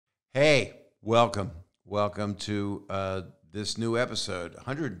Hey, welcome. Welcome to this new episode,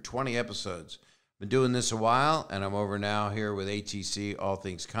 120 episodes. Been doing this a while, and I'm over now here with ATC, All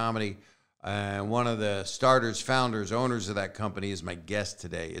Things Comedy. And one of the starters, founders, owners of that company is my guest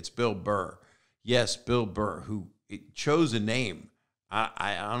today. It's Bill Burr. Yes, Bill Burr, who chose a name.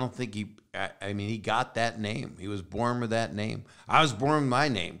 I don't think he got that name. He was born with that name. I was born with my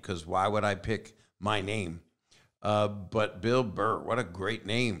name, because why would I pick my name? But Bill Burr, what a great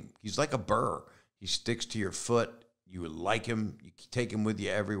name. He's like a burr. He sticks to your foot. You like him. You take him with you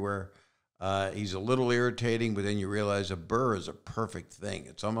everywhere. He's a little irritating, but then you realize a burr is a perfect thing.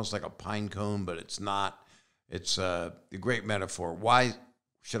 It's almost like a pine cone, but it's not. It's a great metaphor. Why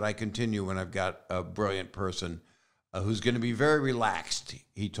should I continue when I've got a brilliant person who's going to be very relaxed?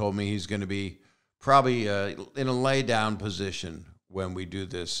 He told me he's going to be probably in a lay-down position when we do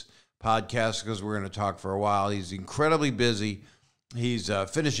this podcast, because we're going to talk for a while. He's incredibly busy. He's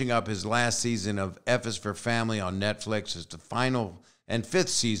finishing up his last season of F is for Family on Netflix. It's the final and fifth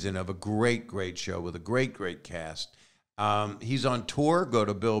season of a great, great show with a great, great cast. He's on tour. Go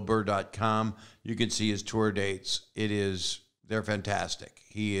to billburr.com. You can see his tour dates. They're fantastic.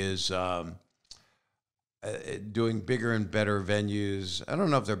 He is doing bigger and better venues. I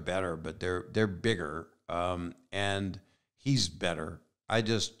don't know if they're better, but they're bigger. And he's better. I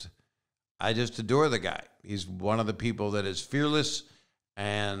just adore the guy. He's one of the people that is fearless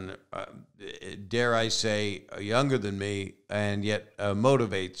and, dare I say, younger than me, and yet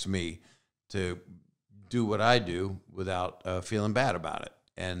motivates me to do what I do without feeling bad about it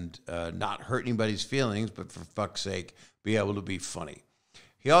and not hurt anybody's feelings, but for fuck's sake, be able to be funny.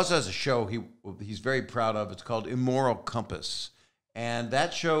 He also has a show he's very proud of. It's called Immoral Compass. And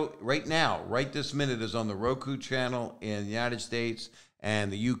that show right now, right this minute, is on the Roku Channel in the United States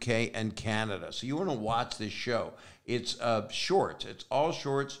and the UK and Canada. So you want to watch this show. It's shorts. It's all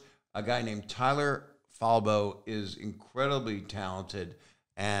shorts. A guy named Tyler Falon is incredibly talented,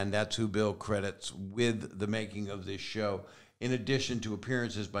 and that's who Bill credits with the making of this show, in addition to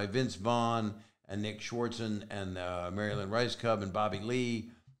appearances by Vince Vaughn and Nick Swardson and Marielle Raskub and Bobby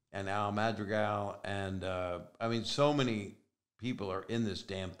Lee and Al Madrigal. And, so many people are in this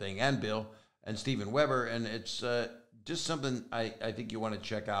damn thing, and Bill and Steven Weber, and it's just something I think you want to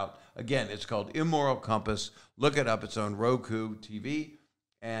check out. Again, it's called Immoral Compass. Look it up. It's on Roku TV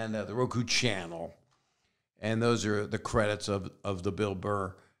and the Roku Channel. And those are the credits of the Bill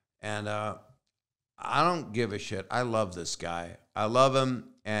Burr. And I don't give a shit. I love this guy. I love him.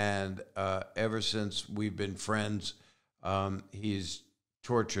 And ever since we've been friends, he's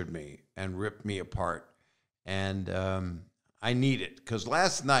tortured me and ripped me apart. And I need it. Because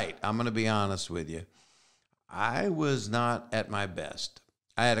last night, I'm going to be honest with you, I was not at my best.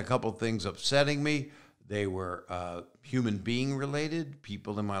 I had a couple things upsetting me. They were human being related,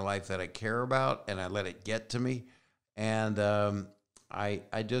 people in my life that I care about, and I let it get to me. And I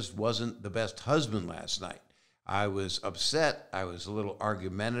just wasn't the best husband last night. I was upset. I was a little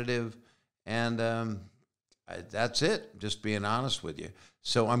argumentative. And that's it, just being honest with you.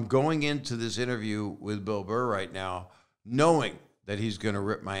 So I'm going into this interview with Bill Burr right now, knowing that he's going to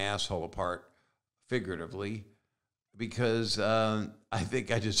rip my asshole apart, figuratively, because I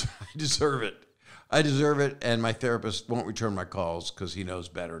think I deserve it. I deserve it, and my therapist won't return my calls because he knows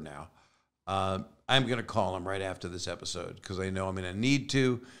better now. I'm going to call him right after this episode because I know I'm going to need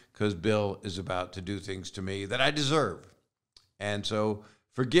to, because Bill is about to do things to me that I deserve. And so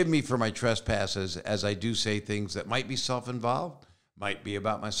forgive me for my trespasses as I do say things that might be self-involved, might be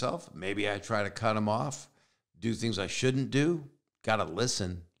about myself. Maybe I try to cut them off, do things I shouldn't do. Got to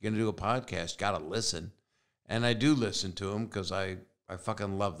listen. You're going to do a podcast, got to listen. And I do listen to him because I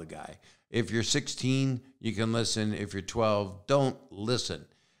fucking love the guy. If you're 16, you can listen. If you're 12, don't listen.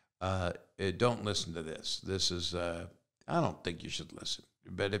 Don't listen to this. This is, I don't think you should listen.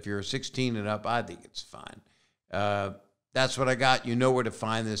 But if you're 16 and up, I think it's fine. That's what I got. You know where to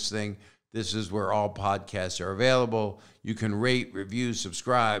find this thing. This is where all podcasts are available. You can rate, review,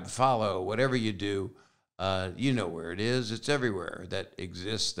 subscribe, follow, whatever you do. You know where it is. It's everywhere that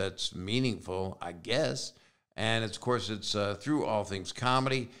exists that's meaningful, I guess. And, of course, it's through All Things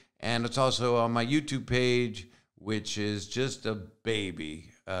Comedy. And it's also on my YouTube page, which is just a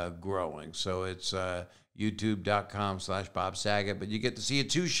baby growing. So it's youtube.com/Bob Saget. But you get to see a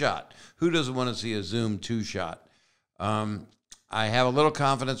two-shot. Who doesn't want to see a Zoom two-shot? I have a little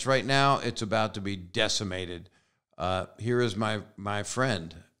confidence right now. It's about to be decimated. Here is my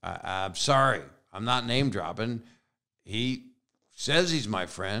friend. I'm sorry. I'm not name dropping. He says he's my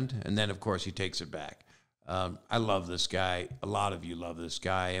friend, and then, of course, he takes it back. I love this guy. A lot of you love this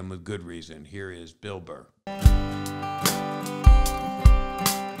guy, and with good reason. Here is Bill Burr.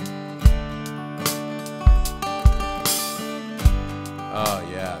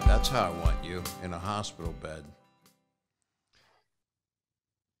 That's how I want you, in a hospital bed.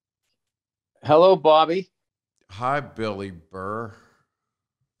 Hello, Bobby. Hi, Billy Burr.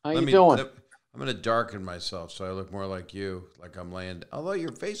 How you doing? I'm going to darken myself so I look more like you, like I'm laying. Although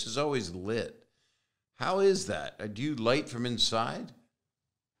your face is always lit. How is that? Do you light from inside?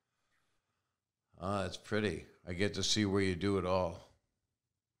 Oh, that's pretty. I get to see where you do it all.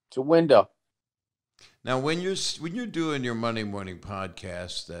 It's a window. Now, when you're doing your Monday morning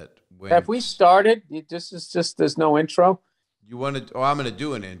podcast, Have we started? This is just there's no intro. You want to? Oh, I'm going to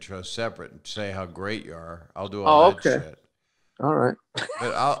do an intro separate and say how great you are. I'll do all that shit. All right.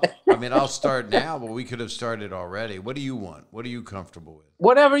 But I'll start now, but we could have started already. What do you want? What are you comfortable with?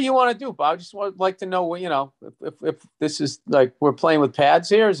 Whatever you want to do, Bob. I just would like to know, if this is like we're playing with pads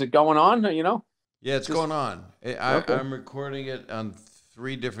here. Is it going on? Yeah, it's going on. I'm recording it on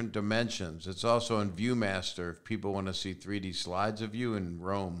 3 different dimensions. It's also on Viewmaster if people want to see 3D slides of you in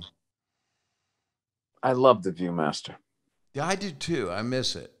Rome. I love the Viewmaster. Yeah, I do too. I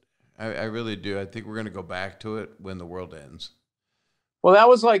miss it. I really do. I think we're going to go back to it when the world ends. Well, that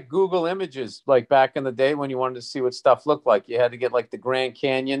was like Google Images, like back in the day when you wanted to see what stuff looked like. You had to get like the Grand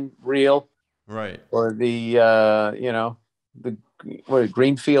Canyon reel. Right. Or the,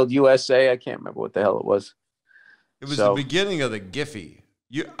 Greenfield, USA. I can't remember what the hell it was. It was the beginning of the Giphy.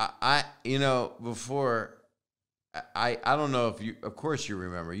 Before, I don't know if you, of course you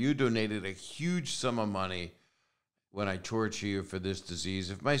remember, you donated a huge sum of money when I torture you for this disease.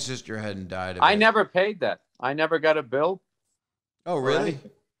 If my sister hadn't died of it. I never paid that. I never got a bill. Oh, really?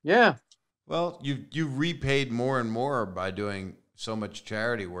 Yeah. Well, you repaid more and more by doing so much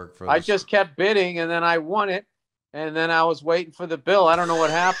charity work for. I just kept bidding, and then I won it, and then I was waiting for the bill. I don't know what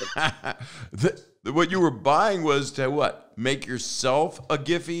happened. What you were buying was to what? Make yourself a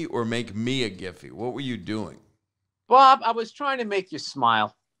Giphy or make me a Giphy? What were you doing? Bob, I was trying to make you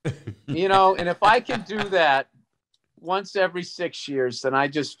smile. And if I can do that once every 6 years, then I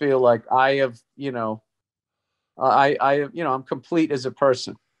just feel like I have, I'm complete as a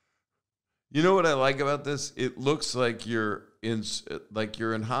person. You know what I like about this? It looks like you're in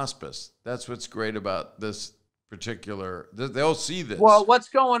hospice. That's what's great about this particular. They'll see this. Well, what's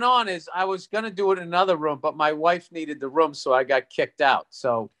going on is I was going to do it in another room, but my wife needed the room, so I got kicked out.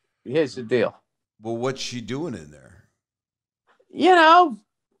 So here's the deal. Well, what's she doing in there?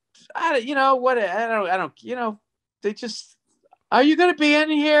 They just, are you going to be in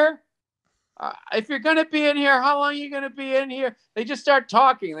here? If you're going to be in here, how long are you going to be in here? They just start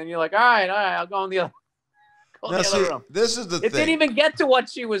talking. Then you're like, all right, I'll go in the other, room. This is the thing. It didn't even get to what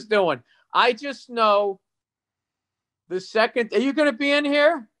she was doing. I just know the second, are you going to be in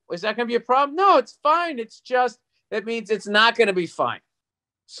here? Is that going to be a problem? No, it's fine. It means it's not going to be fine.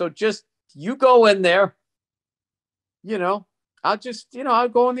 So just, you go in there, I'll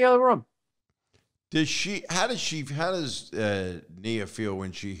go in the other room. How does Nia feel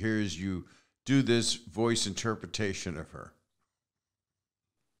when she hears you do this voice interpretation of her?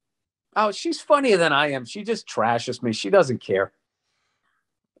 Oh, she's funnier than I am. She just trashes me. She doesn't care.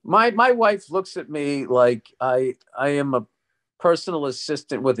 My wife looks at me like I am a personal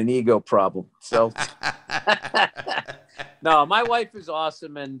assistant with an ego problem. So no, my wife is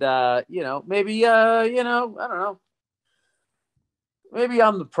awesome. And, maybe, I don't know. Maybe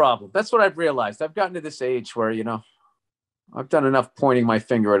I'm the problem. That's what I've realized. I've gotten to this age where, I've done enough pointing my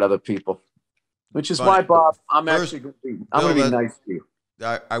finger at other people, which is why, Bob, I'm going to be nice to you.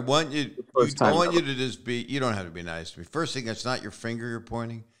 I want you to just be, you don't have to be nice to me. First thing, it's not your finger you're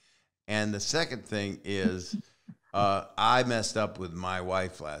pointing. And the second thing is, I messed up with my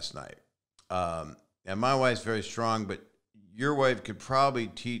wife last night. And my wife's very strong, but your wife could probably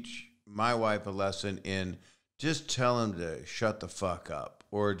teach my wife a lesson in just tell him to shut the fuck up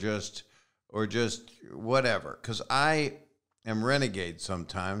or just whatever. Because I am renegade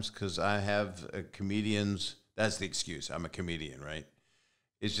sometimes because I have comedians. That's the excuse. I'm a comedian, right?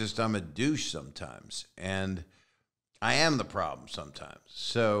 It's just I'm a douche sometimes. And I am the problem sometimes.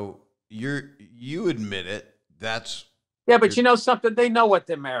 So you admit it. That's... Yeah, but you know something? They know what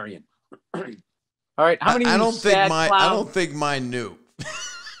they're marrying. All right. How many? I don't think mine knew.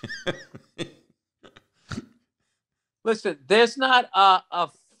 Listen, there's not a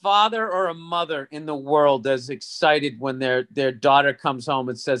father or a mother in the world that's excited when their daughter comes home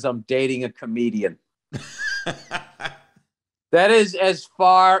and says, I'm dating a comedian. That is as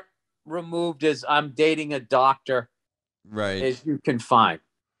far removed as I'm dating a doctor, right, as you can find.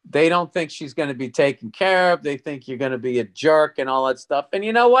 They don't think she's going to be taken care of. They think you're going to be a jerk and all that stuff. And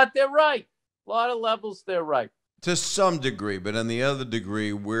you know what? They're right. A lot of levels, they're right. To some degree, but on the other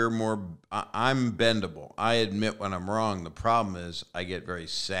degree, I'm bendable. I admit when I'm wrong. The problem is I get very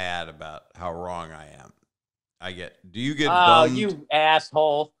sad about how wrong I am. Do you get bummed? Oh, you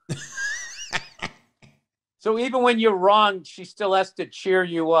asshole. So even when you're wrong, she still has to cheer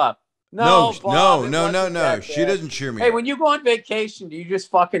you up. No. Bob, She doesn't cheer me up. Hey, when you go on vacation, do you just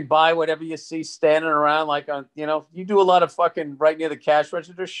fucking buy whatever you see standing around? Like, you do a lot of fucking right near the cash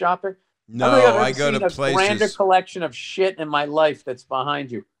register shopping? No, I go to places. A grander collection of shit in my life that's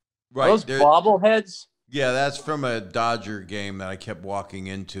behind you. Right. Those bobbleheads? Yeah, that's from a Dodger game that I kept walking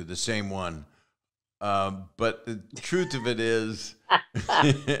into, the same one. But the truth of it is...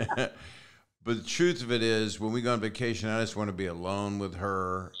 But the truth of it is, when we go on vacation, I just want to be alone with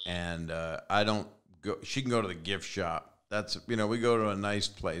her, and I don't go. She can go to the gift shop. We go to a nice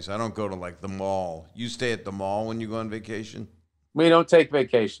place. I don't go to like the mall. You stay at the mall when you go on vacation? We don't take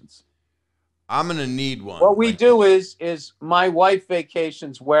vacations. I'm gonna need one. What we do is my wife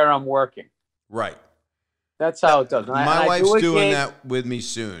vacations where I'm working. Right. That's how it does. My wife's doing that with me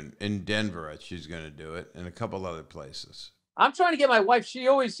soon in Denver. She's gonna do it, and a couple other places. I'm trying to get my wife. She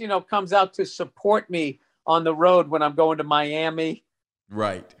always, comes out to support me on the road when I'm going to Miami.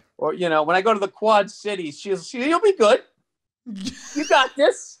 Right. Or, when I go to the Quad Cities, you'll be good. You got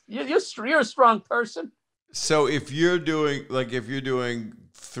this. You're a strong person. So if you're doing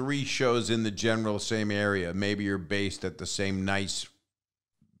 3 shows in the general same area, maybe you're based at the same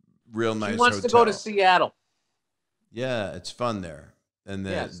real nice hotel. She wants to go to Seattle. Yeah, it's fun there. And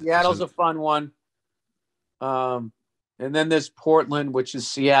then Seattle's a fun one. And then there's Portland, which is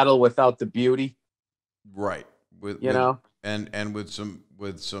Seattle without the beauty. Right. And with some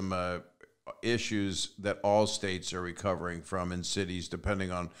issues that all states are recovering from in cities,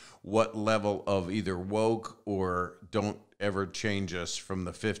 depending on what level of either woke or don't ever change us from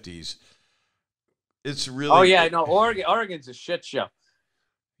the 50s. It's really... Oh, yeah. No, Oregon's a shit show.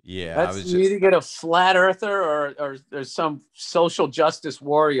 Yeah. You either get a flat earther or there's some social justice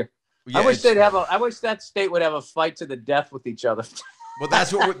warrior. Yeah, I wish that state would have a fight to the death with each other. Well,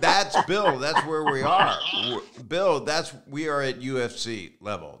 that's Bill. That's where we are. Bill, we are at UFC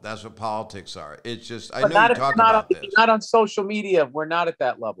level. That's what politics are. It's just, I know you talk about this. Not on social media. We're not at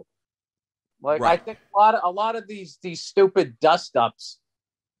that level. Like, right. I think a lot of these stupid dust ups,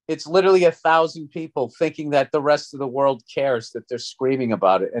 it's literally 1,000 people thinking that the rest of the world cares, that they're screaming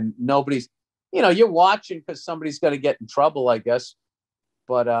about it. And nobody's, you're watching because somebody's going to get in trouble, I guess.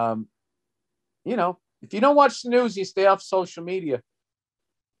 But, if you don't watch the news, you stay off social media.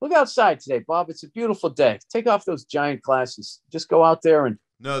 Look outside today, Bob. It's a beautiful day. Take off those giant glasses. Just go out there and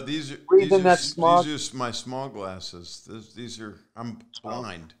breathe in that smog. These are my small glasses. I'm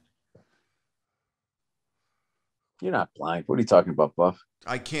blind. You're not blind. What are you talking about, Buff?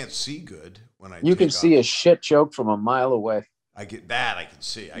 I can't see good when You can see a shit joke from a mile away. I get that. I can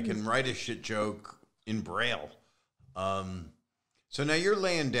see. I can write a shit joke in Braille. So now you're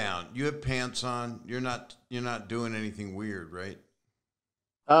laying down. You have pants on. You're not doing anything weird, right?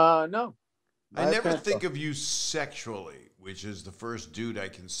 No. I never think of you sexually, which is the first dude I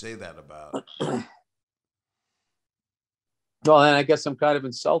can say that about. Well, then I guess I'm kind of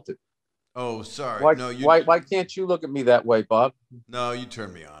insulted. Oh, sorry. Why can't you look at me that way, Bob? No, you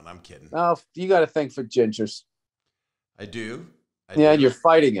turn me on. I'm kidding. No, you got to think for gingers. I do. And you're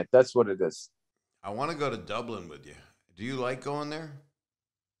fighting it. That's what it is. I want to go to Dublin with you. Do you like going there?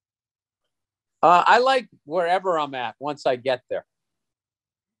 I like wherever I'm at once I get there.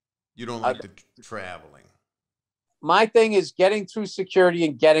 You don't like the traveling? My thing is getting through security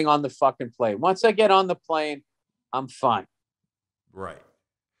and getting on the fucking plane. Once I get on the plane, I'm fine. Right.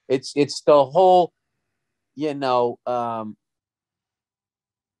 It's the whole, I don't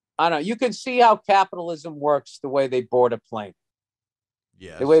know. You can see how capitalism works the way they board a plane.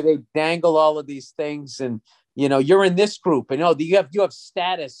 Yes. The way they dangle all of these things and, you're in this group and you have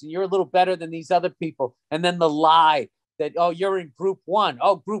status and you're a little better than these other people. And then the lie that, you're in group 1.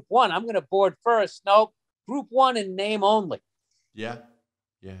 Oh, group 1, I'm going to board first. No, group 1 in name only. Yeah.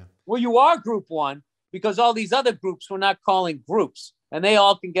 Yeah. Well, you are group 1 because all these other groups we're not calling groups and they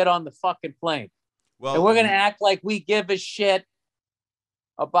all can get on the fucking plane. Well, and we're going to act like we give a shit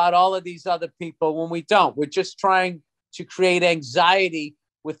about all of these other people when we don't. We're just trying to create anxiety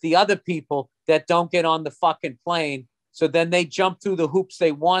with the other people that don't get on the fucking plane. So then they jump through the hoops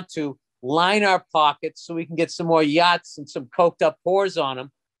they want to, line our pockets so we can get some more yachts and some coked up whores on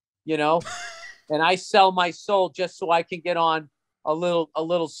them, and I sell my soul just so I can get on a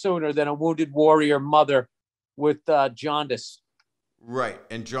little sooner than a wounded warrior mother with jaundice. Right.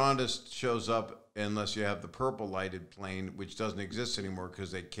 And jaundice shows up unless you have the purple lighted plane, which doesn't exist anymore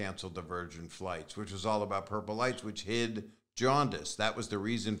because they canceled the Virgin flights, which was all about purple lights, which hid jaundice. That was the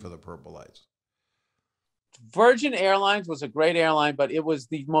reason for the purple lights. Virgin Airlines was a great airline, but it was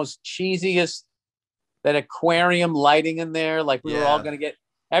the most cheesiest, that aquarium lighting in there. Like we were all going to get,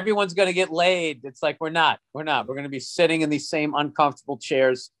 everyone's going to get laid. It's like, we're not. We're going to be sitting in these same uncomfortable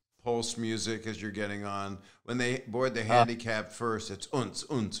chairs. Pulse music as you're getting on. When they board the handicap first, it's unz,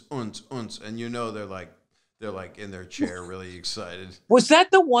 unz, unz, unz. And you know they're like in their chair really excited. Was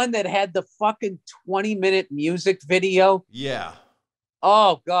that the one that had the fucking 20-minute music video? Yeah.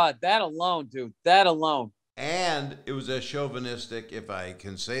 Oh, God. That alone, dude. That alone. And it was a chauvinistic, if I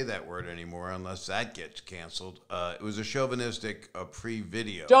can say that word anymore, unless that gets canceled. It was a chauvinistic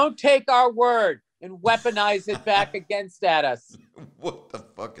pre-video. Don't take our word and weaponize it back against at us. What the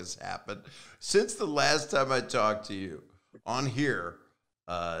fuck has happened? Since the last time I talked to you on here,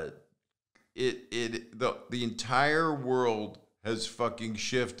 the entire world has fucking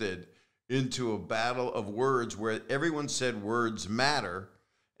shifted into a battle of words where everyone said words matter.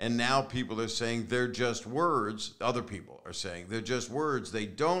 And now people are saying they're just words. Other people are saying they're just words. They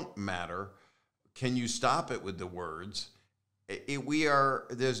don't matter. Can you stop it with the words?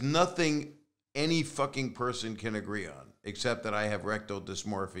 There's nothing any fucking person can agree on, except that I have rectal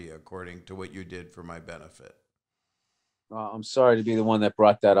dysmorphia, according to what you did for my benefit. I'm sorry to be the one that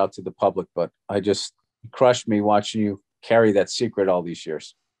brought that out to the public, but it crushed me watching you carry that secret all these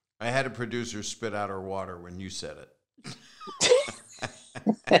years. I had a producer spit out her water when you said it.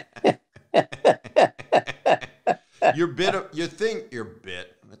 Your bit.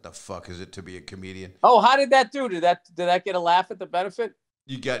 What the fuck is it to be a comedian? Oh, how did that do? Did that get a laugh at the benefit?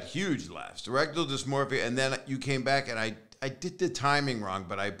 You got huge laughs. Rectal dysmorphia, and then you came back, and I did the timing wrong,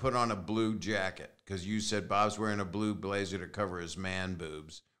 but I put on a blue jacket because you said Bob's wearing a blue blazer to cover his man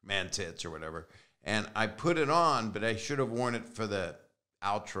boobs, man tits, or whatever, and I put it on, but I should have worn it for the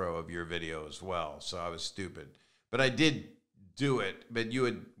outro of your video as well. So I was stupid, but I did do it. But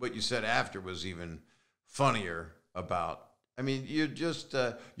what you said after was even funnier about. I mean, you're just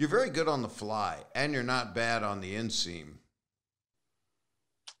you're very good on the fly, and you're not bad on the inseam.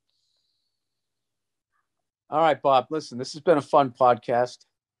 All right, Bob. Listen, this has been a fun podcast.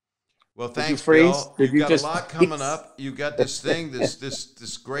 Well, thanks, Bill. You've got a lot coming up. You've got this thing,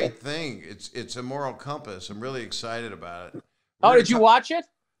 this great thing. It's Immoral Compass. I'm really excited about it. Did you watch it?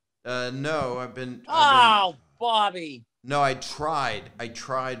 No, I've been. Bobby. No, I tried,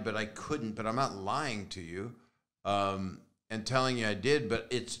 but I couldn't. But I'm not lying to you, and telling you I did. But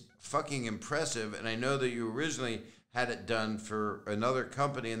it's fucking impressive, and I know that you originally had it done for another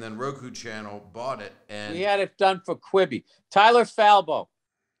company, and then Roku Channel bought it. And we had it done for Quibi. Tyler Falon.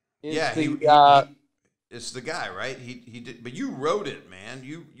 It's the guy, right? He did, but you wrote it, man.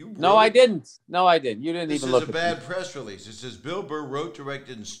 You wrote No, I didn't. No, I didn't. You didn't even look at it. This is a bad press release. It says Bill Burr wrote,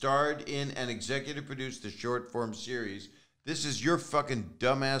 directed, and starred in and executive produced the short form series. This is your fucking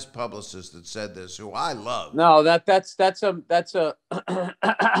dumbass publicist that said this, who I love. No, that's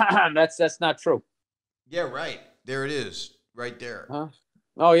not true. Yeah, right. There it is, right there. Huh?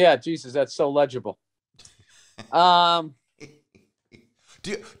 Oh yeah, Jesus, that's so legible. Do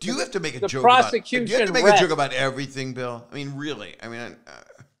you have to make a joke prosecution about? Do you have to make a joke about everything, Bill? I mean, really? I mean,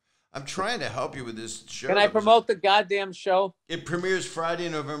 I'm trying to help you with this show. Can I promote the goddamn show? It premieres Friday,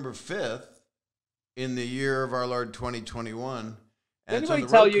 November 5th, in the year of our Lord 2021. Did anybody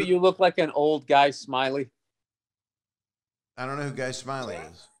tell you you look like an old Guy Smiley? I don't know who Guy Smiley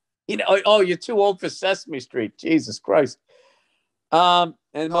is. You know, you're too old for Sesame Street. Jesus Christ. And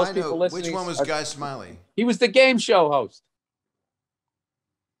most people listening. Which one was Guy Smiley? He was the game show host.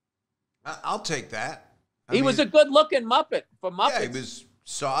 I'll take that. He was a good-looking Muppet for Muppets. Yeah, he was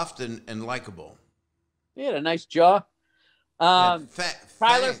soft and likable. He had a nice jaw. Tyler thanks.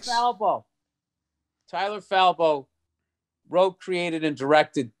 Falon. Tyler Falon wrote, created, and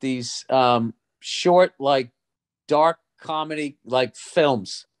directed these short, like, dark comedy, like,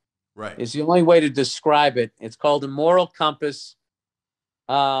 films. Right. Is the only way to describe it. It's called Immoral Compass.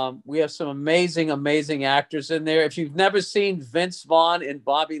 We have some amazing actors in there. If you've never seen Vince Vaughn and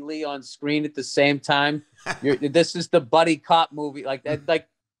Bobby Lee on screen at the same time, this is the buddy cop movie. Like that, like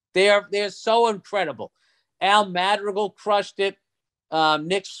they're so incredible. Al Madrigal crushed it.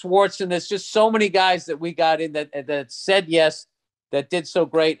 Nick Swardson. There's just so many guys that we got in that said yes, that did so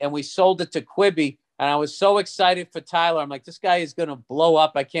great, and we sold it to Quibi. And I was so excited for Tyler. I'm like, this guy is going to blow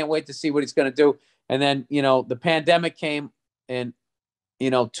up. I can't wait to see what he's going to do. And then, the pandemic came and,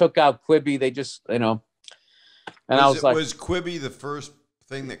 took out Quibi. They just, and I was like. Was Quibi the first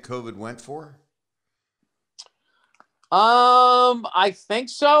thing that COVID went for? I think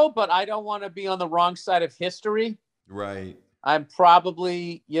so, but I don't want to be on the wrong side of history. Right. I'm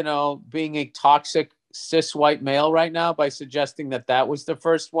probably, being a toxic cis white male right now by suggesting that was the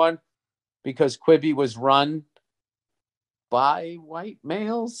first one, because Quibi was run by white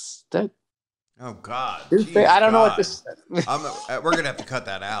males. Oh God. I don't know what this. We're gonna have to cut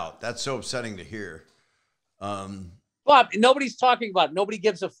that out. That's so upsetting to hear. But nobody's talking about it. Nobody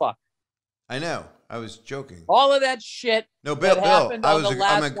gives a fuck. I know. I was joking. All of that shit happened on the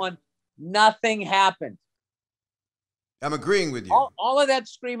last one, nothing happened. I'm agreeing with you. All of that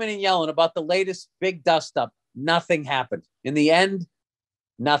screaming and yelling about the latest big dust up, nothing happened. In the end,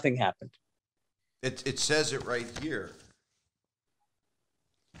 nothing happened. It says it right here.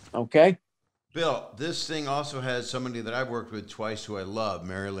 Okay. Bill, this thing also has somebody that I've worked with twice who I love,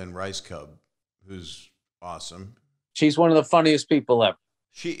 Marielle Raskub, who's awesome. She's one of the funniest people ever.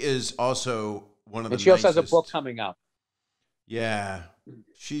 She is also one of the nicest. And she also has a book coming out. Yeah.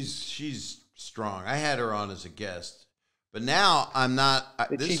 She's strong. I had her on as a guest. But now I'm not.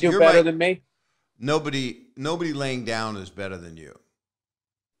 Did she do better than me? Nobody laying down is better than you.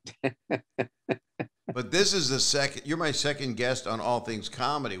 But this is the second. You're my second guest on All Things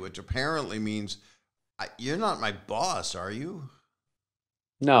Comedy, which apparently means you're not my boss, are you?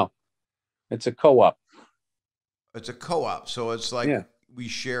 No, it's a co-op. It's a co-op, so it's like we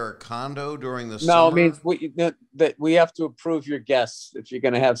share a condo during the summer. No, it means that we have to approve your guests if you're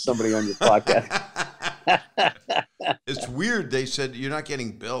going to have somebody on your podcast. It's weird. They said you're not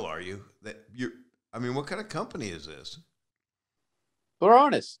getting Bill, are you? What kind of company is this? We're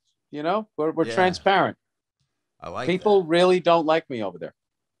honest, We're transparent. I like people really don't like me over there.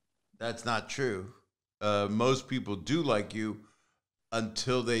 That's not true. Most people do like you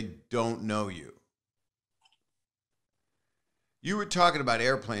until they don't know you. You were talking about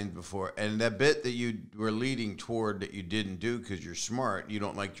airplanes before, and that bit that you were leading toward that you didn't do because you're smart, you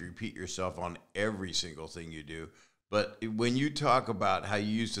don't like to repeat yourself on every single thing you do. But when you talk about how you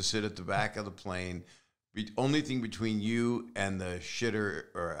used to sit at the back of the plane, the only thing between you and the shitter,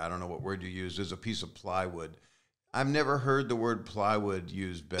 or I don't know what word you use, is a piece of plywood. I've never heard the word plywood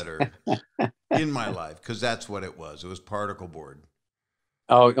used better in my life, because that's what it was. It was particle board.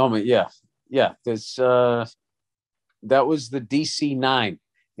 Oh, yeah. Yeah, there's... That was the DC-9,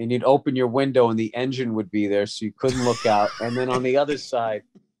 and you'd open your window and the engine would be there, so you couldn't look out. And then on the other side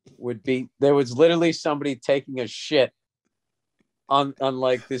there was literally somebody taking a shit on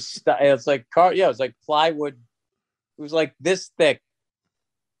like this. It's like it was like plywood. It was like this thick.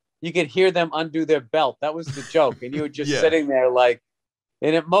 You could hear them undo their belt. That was the joke, and you were just sitting there and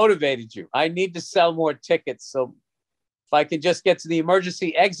it motivated you. I need to sell more tickets, so if I can just get to the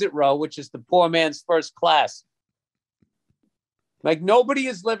emergency exit row, which is the poor man's first class. Like, nobody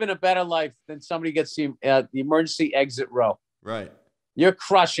is living a better life than somebody gets the emergency exit row. Right. You're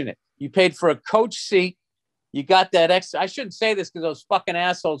crushing it. You paid for a coach seat. You got that extra. I shouldn't say this because those fucking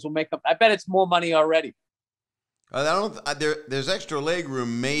assholes will make up. I bet it's more money already. There's extra leg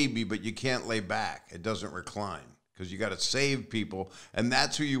room maybe, but you can't lay back. It doesn't recline because you got to save people, and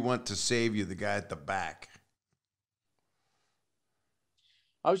that's who you want to save you, the guy at the back.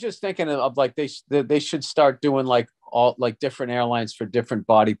 I was just thinking of like they should start doing like all like different airlines for different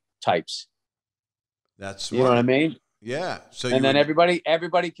body types. That's smart. You know what I mean? Yeah. So then everybody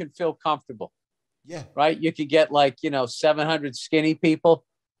can feel comfortable. Yeah. Right. You could get 700 skinny people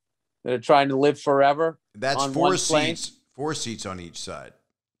that are trying to live forever. That's on 4 seats. 4 seats on each side.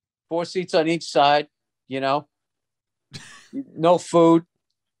 4 seats on each side. No food.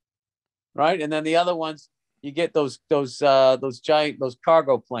 Right. And then the other ones, you get those giant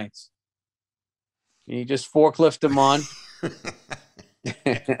cargo planes. You just forklift them on.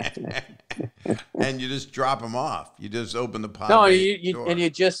 And you just drop them off. You just open the pod. No, you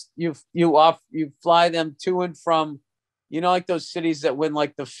fly them to and from, like those cities that win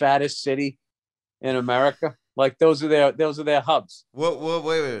like the fattest city in America. Like those are their hubs.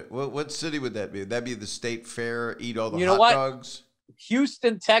 Wait. What city would that be? That'd be the State Fair. Eat all the hot dogs.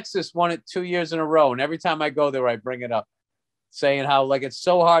 Houston, Texas won it 2 years in a row, and every time I go there, I bring it up, saying how like it's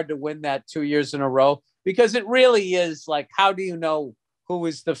so hard to win that 2 years in a row, because it really is like, how do you know who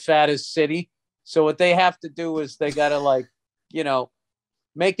is the fattest city? So what they have to do is they got to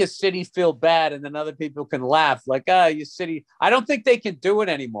make a city feel bad, and then other people can laugh like, your city. I don't think they can do it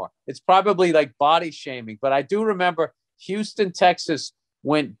anymore. It's probably like body shaming, but I do remember Houston, Texas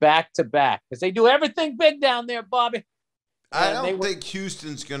went back to back because they do everything big down there, Bobby. I don't think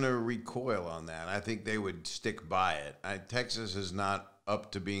Houston's going to recoil on that. I think they would stick by it. Texas is not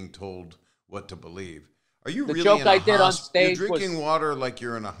up to being told what to believe. Are you really joke I did on stage? You're drinking water like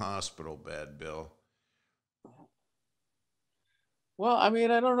you're in a hospital bed, Bill. Well, I mean,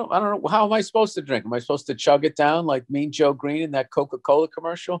 I don't know. I don't know. How am I supposed to drink? Am I supposed to chug it down like Mean Joe Green in that Coca-Cola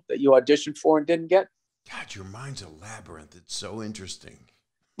commercial that you auditioned for and didn't get? God, your mind's a labyrinth. It's so interesting.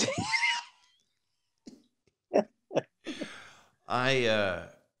 I'll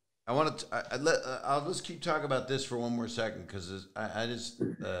just keep talking about this for one more second because I just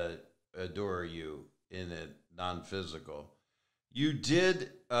adore you in it, non-physical. You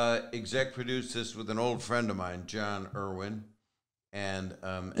did exec produce this with an old friend of mine, John Irwin, and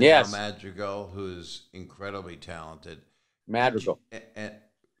yes, Al Madrigal, who is incredibly talented. Madrigal. And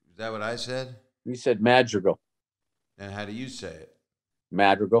is that what I said? You said Madrigal. And how do you say it?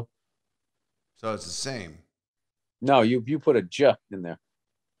 Madrigal. So it's the same. No, you put a J in there.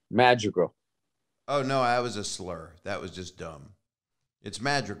 Madrigal. Oh, no, that was a slur. That was just dumb. It's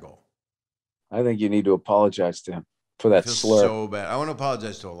Madrigal. I think you need to apologize to him for that slur. So bad. I want to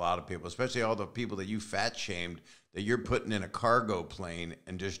apologize to a lot of people, especially all the people that you fat shamed that you're putting in a cargo plane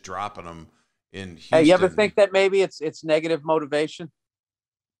and just dropping them in Houston. Hey, you ever think that maybe it's negative motivation?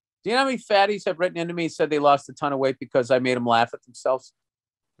 Do you know how many fatties have written into me and said they lost a ton of weight because I made them laugh at themselves?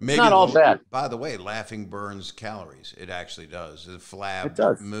 Maybe it's not all bad. By the way, laughing burns calories. It actually does. The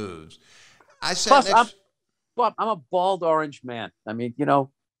flab moves. Bob, I'm a bald orange man. I mean, look,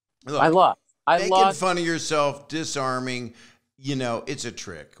 I lost. Making fun of yourself, disarming, it's a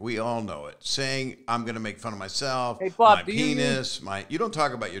trick. We all know it. Saying I'm going to make fun of myself, hey, Bob, my penis, you don't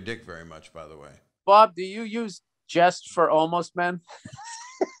talk about your dick very much, by the way. Bob, do you use jest for almost men?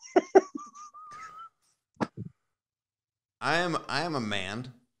 I am a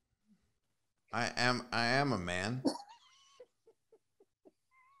man. I am a man.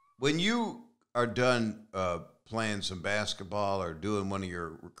 When you are done playing some basketball or doing one of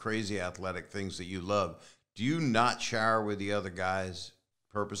your crazy athletic things that you love, do you not shower with the other guys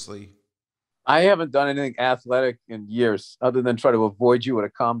purposely? I haven't done anything athletic in years other than try to avoid you at a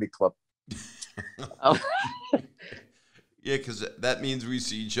comedy club. Yeah, because that means we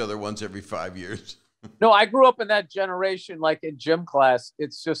see each other once every 5 years. No, I grew up in that generation, like in gym class.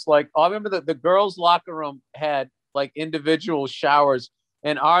 It's just like, I remember the girls' locker room had like individual showers,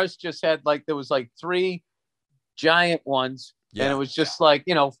 and ours just had there was 3 giant ones. Yeah. And it was just like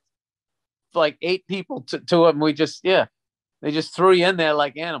 8 people to them. We just, they just threw you in there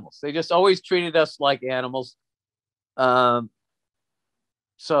like animals. They just always treated us like animals. But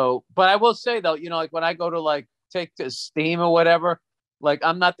I will say though, when I go to take the steam or whatever,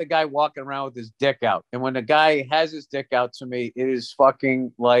 I'm not the guy walking around with his dick out. And when the guy has his dick out to me, it is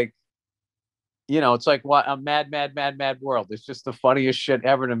fucking it's like what a mad world. It's just the funniest shit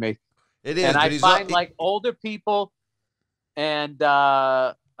ever to me. It is. And I find older people and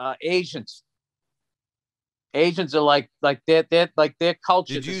Asians. Asians are their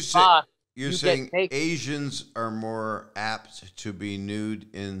culture. Did you say you're saying Asians are more apt to be nude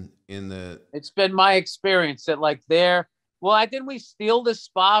in the? It's been my experience that they're. Well, didn't we steal the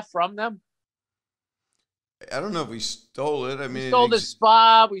spa from them? I don't know if we stole it. I mean, we stole the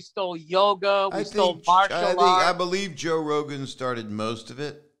spa. We stole yoga. We stole martial arts. I believe Joe Rogan started most of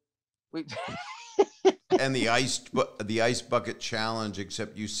it. And the ice bucket challenge,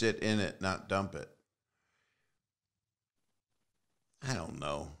 except you sit in it, not dump it. I don't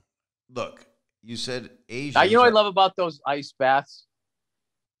know. Look, you said Asian. What I love about those ice baths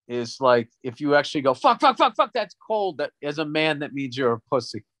is if you actually go, fuck, that's cold. That as a man, that means you're a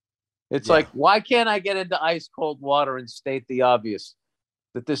pussy. It's why can't I get into ice cold water and state the obvious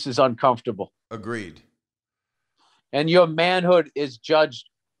that this is uncomfortable? Agreed. And your manhood is judged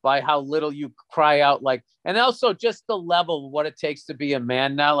by how little you cry out and also just the level of what it takes to be a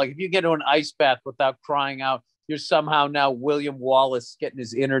man now. If you get into an ice bath without crying out, you're somehow now William Wallace getting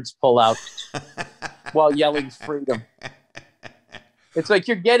his innards pulled out while yelling freedom. It's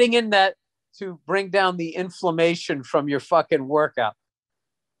you're getting in that to bring down the inflammation from your fucking workout.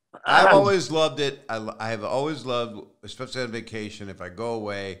 I've always loved it. I have always loved, especially on vacation, if I go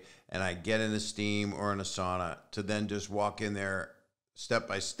away and I get in a steam or in a sauna, to then just walk in there step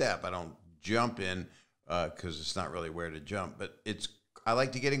by step. I don't jump in because it's not really where to jump, but I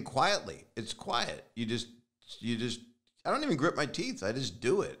like to get in quietly. It's quiet. You just, I don't even grit my teeth. I just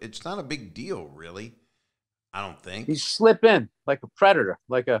do it. It's not a big deal, really. I don't think. You slip in like a predator,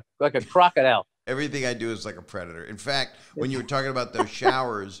 like a crocodile. Everything I do is like a predator. In fact, when you were talking about those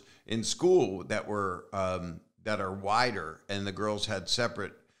showers in school that were that are wider and the girls had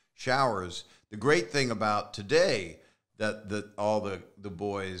separate showers, the great thing about today that all the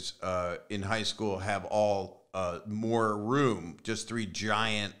boys in high school have all more room, just 3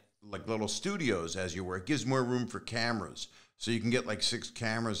 giant little studios as you were. It gives more room for cameras. So you can get 6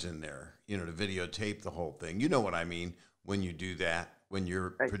 cameras in there, to videotape the whole thing. You know what I mean? when you do that, when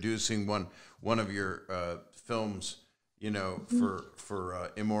you're producing one of your films,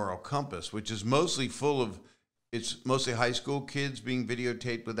 for Immoral Compass, which is mostly it's mostly high school kids being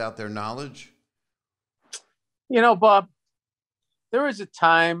videotaped without their knowledge. Bob, there is a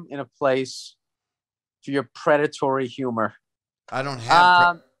time and a place for your predatory humor. I don't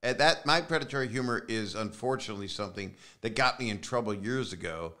have that. My predatory humor is unfortunately something that got me in trouble years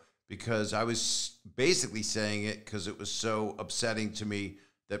ago because I was basically saying it because it was so upsetting to me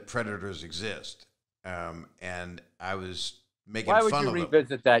that predators exist. And I was making fun of them. Why would you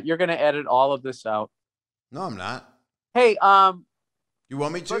revisit that? You're going to edit all of this out. No, I'm not. Hey, you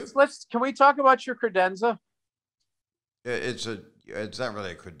want me to? Can we talk about your credenza? It's not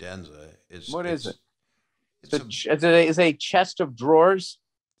really a credenza. What is it? It's a chest of drawers.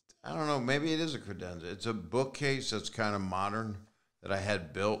 I don't know. Maybe it is a credenza. It's a bookcase that's kind of modern that I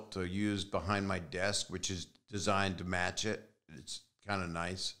had built to use behind my desk, which is designed to match it. It's kind of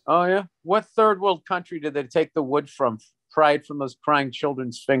nice. Oh, yeah? What third world country did they take the wood from? Pried from those crying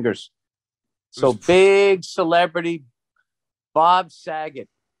children's fingers. So big celebrity Bob Saget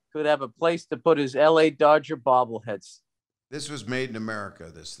could have a place to put his L.A. Dodger bobbleheads. This was made in America,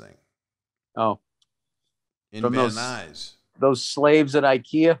 this thing. Oh. In Van Nuys. Those slaves at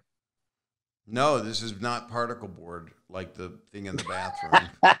IKEA? No, this is not particle board like the thing in the bathroom.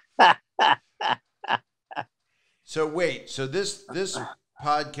 So wait, this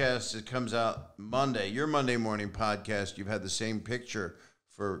podcast, it comes out Monday. Your Monday morning podcast, you've had the same picture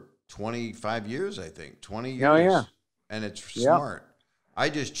for 25 years, I think. 20 years. Oh, yeah. And it's smart. I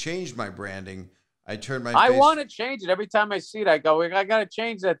just changed my branding. I turned my I face. want to change it. Every time I see it, I go, I got to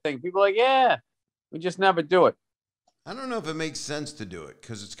change that thing. People are like, yeah, we just never do it. I don't know if it makes sense to do it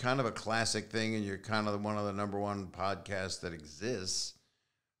because it's kind of a classic thing and you're kind of one of the number one podcasts that exists.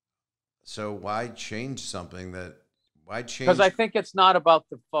 So why change something that, why change? Because I think it's not about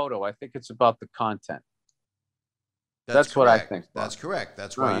the photo. I think it's about the content. That's what I think. That's correct.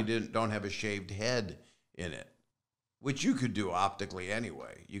 That's why you don't have a shaved head in it, which you could do optically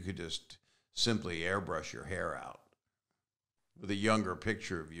anyway. You could just simply airbrush your hair out with a younger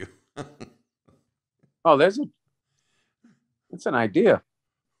picture of you. Oh, that's an idea.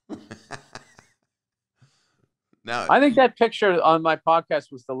 Now, I think that picture on my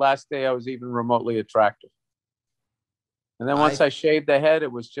podcast was the last day I was even remotely attractive. And then once I shaved the head,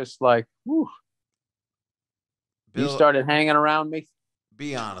 it was just like, whew. Bill, you started hanging around me?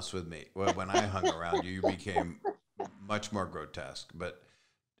 Be honest with me. Well, when I hung around you, you became much more grotesque. But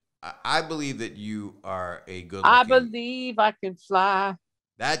I believe that you are a good-looking... I believe I can fly.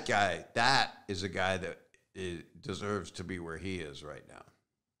 That guy, that is a guy that deserves to be where he is right now,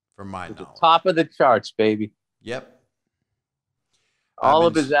 from my knowledge. The top of the charts, baby. Yep. All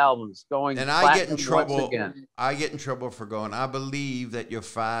of his albums going. And I get in trouble. I get in trouble for going, I believe that you're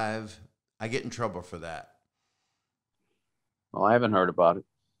 5. I get in trouble for that. Well, I haven't heard about it.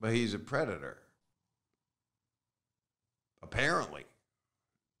 But he's a predator. Apparently.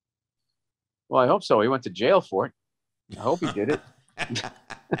 Well, I hope so. He went to jail for it. I hope he did it.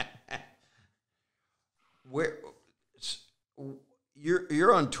 Where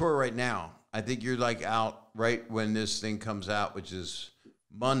you're on tour right now. I think you're like out right when this thing comes out, which is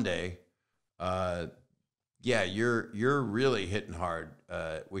Monday. Yeah, you're really hitting hard,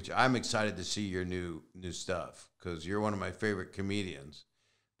 which I'm excited to see your new stuff because you're one of my favorite comedians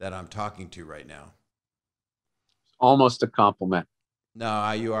that I'm talking to right now. Almost a compliment.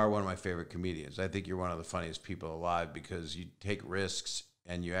 No, you are one of my favorite comedians. I think you're one of the funniest people alive because you take risks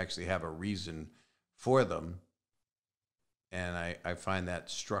and you actually have a reason for them. And I find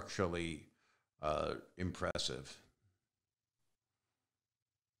that structurally impressive.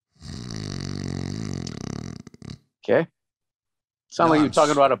 Okay. Sound like you're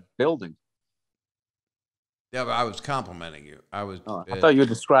talking about a building. Yeah, but I was complimenting you. I thought you were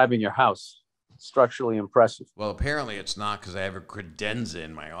describing your house. Structurally impressive. Well, apparently it's not because I have a credenza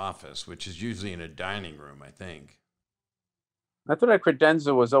in my office, which is usually in a dining room, I think. I thought a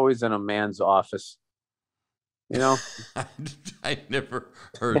credenza was always in a man's office. You know? I never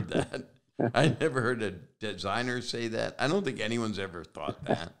heard that. I never heard a designer say that. I don't think anyone's ever thought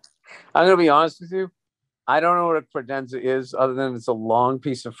that. I'm going to be honest with you. I don't know what a credenza is other than it's a long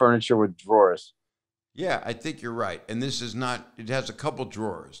piece of furniture with drawers. Yeah, I think you're right. And this is not, it has a couple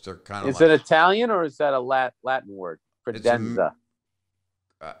drawers. They're kind of Is it Italian or is that a Latin word? Credenza.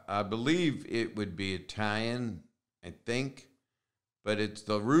 I believe it would be Italian, I think. But it's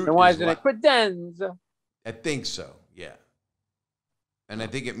the root. And why isn't it credenza? I think so, yeah. And I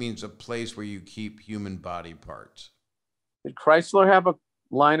think it means a place where you keep human body parts. Did Chrysler have a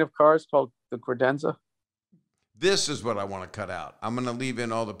line of cars called the credenza? This is what I want to cut out. I'm going to leave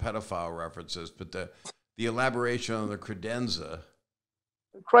in all the pedophile references, but the elaboration on the credenza.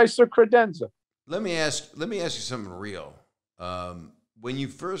 Chrysler credenza. Let me ask you something real. When you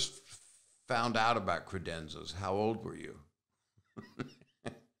first found out about credenzas, how old were you?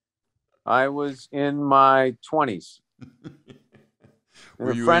 I was in my 20s. And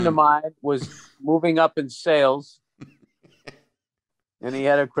a friend of mine was moving up in sales, and he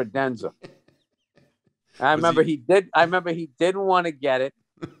had a credenza. I remember he didn't want to get it.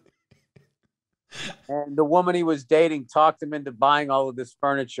 And the woman he was dating talked him into buying all of this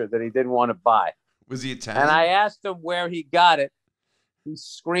furniture that he didn't want to buy. Was he Italian? And I asked him where he got it. He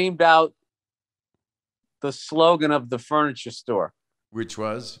screamed out the slogan of the furniture store. Which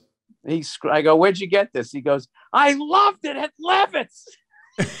was? I go, where'd you get this? He goes, I loved it at Levitt's.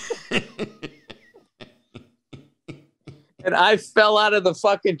 And I fell out of the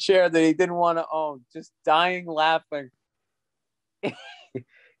fucking chair that he didn't want to own, just dying laughing.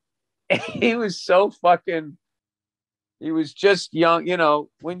 He was so fucking, he was just young. You know,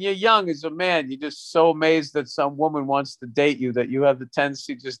 when you're young as a man, you're just so amazed that some woman wants to date you that you have the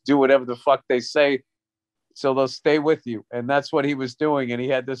tendency to just do whatever the fuck they say so they'll stay with you. And that's what he was doing. And he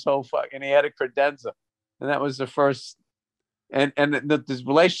had this whole and he had a credenza. And that was the first, and this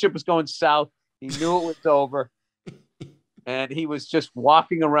relationship was going south. He knew it was over. And he was just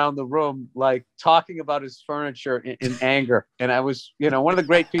walking around the room, like talking about his furniture in anger. And I was, you know, one of the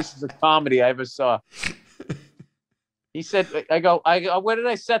great pieces of comedy I ever saw. He said, I go, where did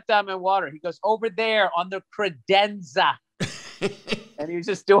I set down my water? He goes, over there on the credenza. And he was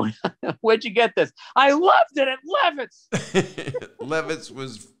just doing, where'd you get this? I loved it at Levitt's. Levitt's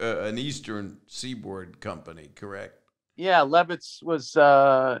was an Eastern Seaboard company, correct? Yeah, Levitt's was,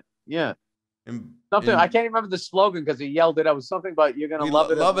 yeah. Something I can't remember the slogan because he yelled it. It was something about you're gonna love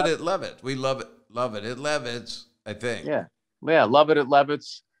it. Love it at Levitt's. We love it at Levitt's. I think. Yeah, love it at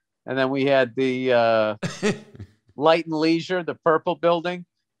Levitt's. And then we had the Light and Leisure, the purple building.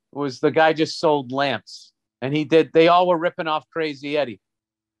 Was the guy just sold lamps, and they all were ripping off Crazy Eddie.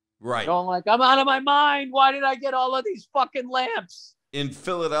 Right. Going like, I'm out of my mind. Why did I get all of these fucking lamps? In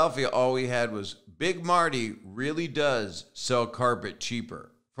Philadelphia, all we had was Big Marty really does sell carpet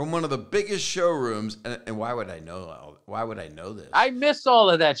cheaper. From one of the biggest showrooms, and why would I know? Why would I know this? I miss all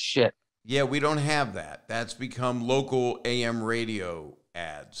of that shit. Yeah, we don't have that. That's become local AM radio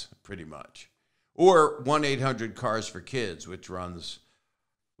ads, pretty much, or 1-800 Cars for Kids, which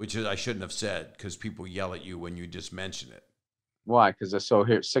is I shouldn't have said because people yell at you when you just mention it. Why? Because they're so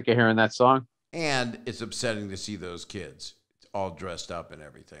sick of hearing that song. And it's upsetting to see those kids all dressed up and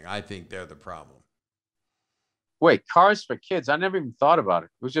everything. I think they're the problem. Wait, Cars for Kids. I never even thought about it.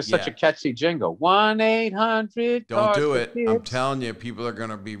 It was just such a catchy jingle. 1-800. Don't do it. Kids. I'm telling you, people are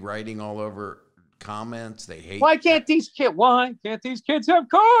going to be writing all over comments. They hate. Why can't these kids have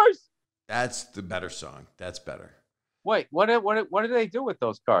cars? That's the better song. That's better. Wait, what do they do with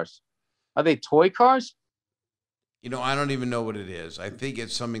those cars? Are they toy cars? You know, I don't even know what it is. I think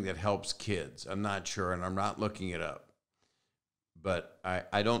it's something that helps kids. I'm not sure, and I'm not looking it up. But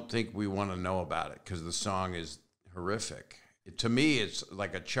I don't think we want to know about it because the song is horrific. To me, it's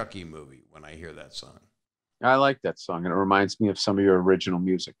like a Chucky movie when I hear that song. I like that song, and it reminds me of some of your original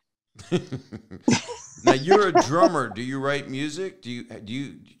music. Now you're a drummer. Do you write music?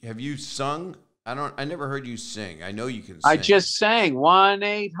 Have you sung? I never heard you sing. I know you can sing. I just sang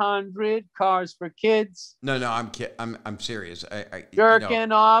 1-800 Cars for Kids. No, I'm serious.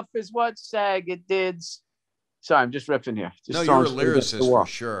 Jerking off is what Saget did. Sorry, I'm just ripping here. No, you're a lyricist for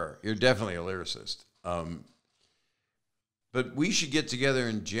sure. You're definitely a lyricist. But we should get together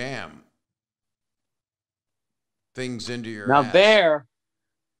and jam things into your now ass.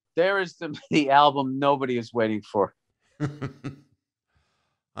 There is the album nobody is waiting for.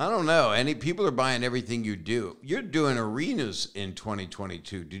 I don't know. People are buying everything you do. You're doing arenas in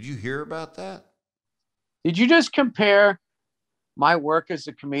 2022. Did you hear about that? Did you just compare my work as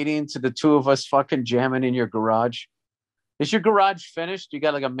a comedian to the two of us fucking jamming in your garage? Is your garage finished? You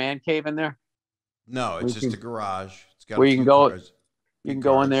got like a man cave in there? No, it's just a garage. It's got where you can go. You can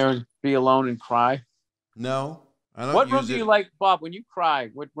go in there and be alone and cry. No, I don't. What room do you like, Bob? When you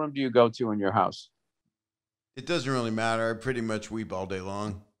cry, what room do you go to in your house? It doesn't really matter. I pretty much weep all day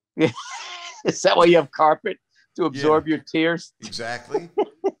long. Is that why you have carpet to absorb your tears? Exactly.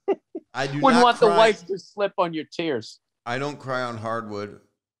 I do wouldn't not want cry. the wife to slip on your tears. I don't cry on hardwood,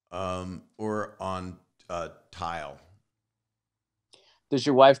 or on tile. Does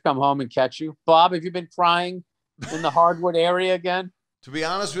your wife come home and catch you? Bob, have you been crying in the hardwood area again? To be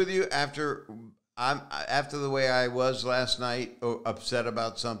honest with you, after the way I was last night, upset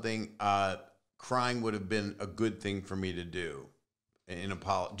about something, crying would have been a good thing for me to do. In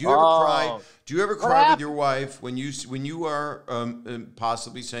apology. Do you ever cry? Do you ever cry with your wife when you are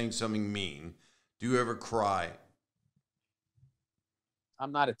possibly saying something mean? Do you ever cry?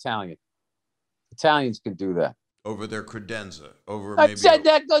 I'm not Italian. Italians can do that. Over their credenza. I said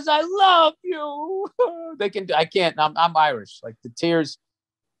that because I love you. They can. I can't. I'm Irish. Like the tears.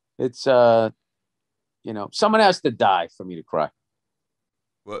 It's someone has to die for me to cry.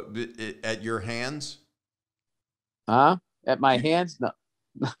 What, at your hands? Huh? At my hands? No.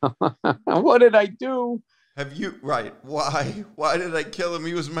 What did I do? Have you, right? Why? Why did I kill him?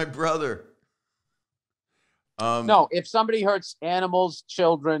 He was my brother. No, if somebody hurts animals,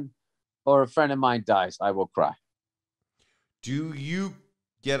 children, or a friend of mine dies, I will cry. Do you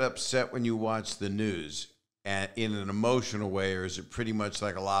get upset when you watch the news in an emotional way, or is it pretty much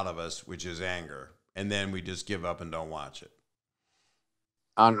like a lot of us, which is anger, and then we just give up and don't watch it?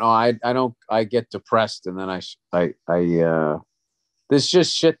 I don't know. I don't. I get depressed, and then I there's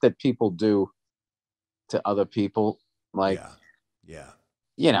just shit that people do to other people, like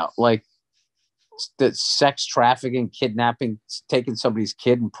like the sex trafficking, kidnapping, taking somebody's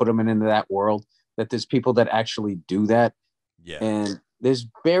kid and put them into that world. That there's people that actually do that, and there's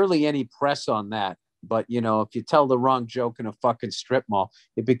barely any press on that. But if you tell the wrong joke in a fucking strip mall,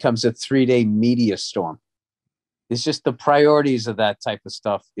 it becomes a 3-day media storm. It's just the priorities of that type of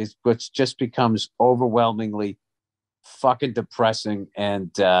stuff is which just becomes overwhelmingly fucking depressing.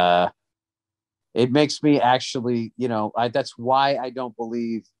 And it makes me actually, that's why I don't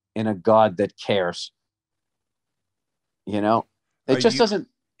believe in a God that cares. It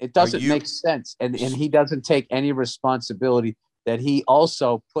doesn't make sense. And he doesn't take any responsibility that he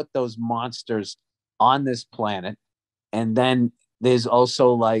also put those monsters on this planet. And then there's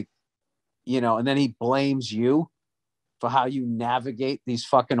also and then he blames you for how you navigate these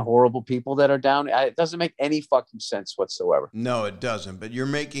fucking horrible people that are down. It doesn't make any fucking sense whatsoever. No, it doesn't. But you're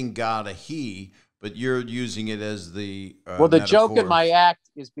making God a he, but you're using it as the the metaphor. Joke in my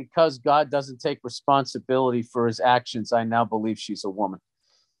act is because God doesn't take responsibility for his actions. I now believe she's a woman.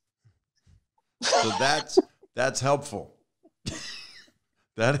 So that's helpful.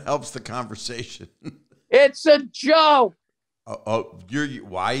 That helps the conversation. It's a joke.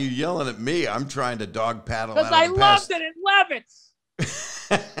 Why are you yelling at me? I'm trying to dog paddle out of the past. Because I loved it in Levitz.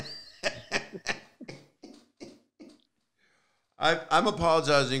 I'm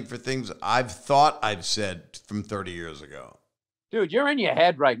apologizing for things I've thought I've said from 30 years ago. Dude, you're in your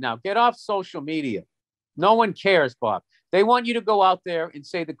head right now. Get off social media. No one cares, Bob. They want you to go out there and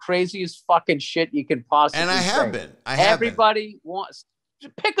say the craziest fucking shit you can possibly say. And I have been. Everybody wants to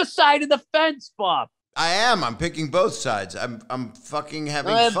pick a side of the fence, Bob. I am. I'm picking both sides. I'm fucking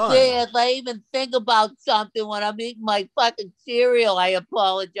having fun. If I even think about something when I'm eating my fucking cereal, I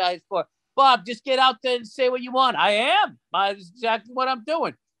apologize for. Bob, just get out there and say what you want. I am. That's exactly what I'm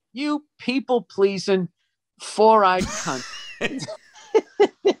doing. You people-pleasing, four-eyed cunt.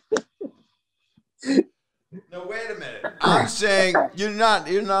 No, wait a minute. I'm saying you're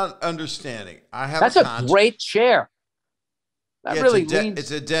not understanding. That's a great chair. That really leans. It's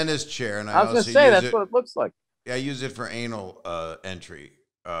a dentist chair, and I was going to say that's what it looks like. I use it for anal entry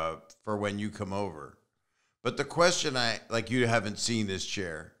for when you come over. But the question you haven't seen this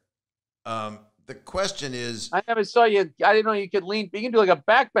chair. The question is, I never saw you. I didn't know you could lean. You can do like a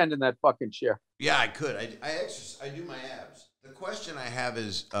back bend in that fucking chair. Yeah, I could. I do my abs. The question I have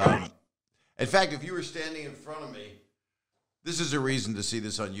is, in fact, if you were standing in front of me, this is a reason to see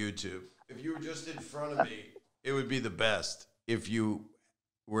this on YouTube. If you were just in front of me, it would be the best. If you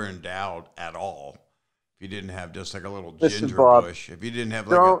were endowed at all, if you didn't have just like a little ginger bush, if you didn't have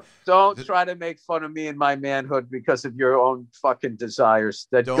like don't try to make fun of me and my manhood because of your own fucking desires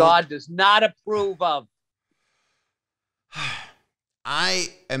that God does not approve of. I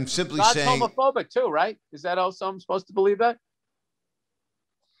am simply God's saying homophobic too, right? Is that also I'm supposed to believe that?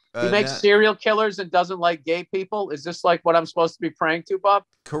 He makes serial killers and doesn't like gay people. Is this like what I'm supposed to be praying to, Bob?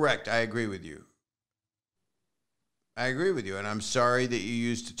 Correct. I agree with you. And I'm sorry that you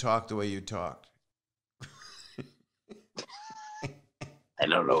used to talk the way you talked. I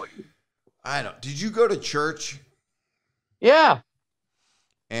don't know. Did you go to church? Yeah.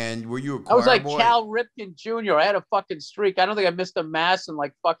 And were you a choir I was like boy? Cal Ripken Jr. I had a fucking streak. I don't think I missed a mass in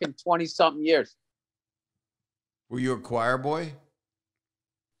like fucking 20-something years. Were you a choir boy?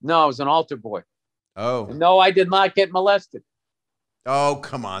 No, I was an altar boy. Oh. And no, I did not get molested. Oh,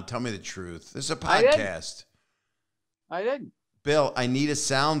 come on. Tell me the truth. This is a podcast. I didn't. Bill, I need a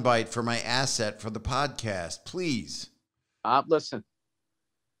soundbite for my asset for the podcast, please. Listen,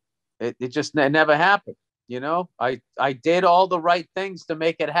 it just never happened. I did all the right things to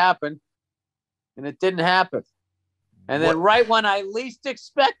make it happen. and it didn't happen. And then right when I least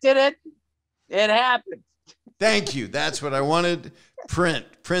expected it, it happened. Thank you. That's what I wanted. Print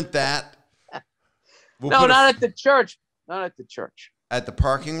that. No, not at the church. Not at the church. At the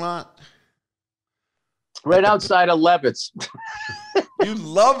parking lot? Right outside of Levitt's. You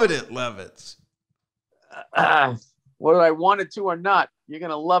love it at Levitt's. Whether I wanted to or not, you're going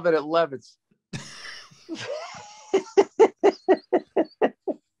to love it at Levitt's.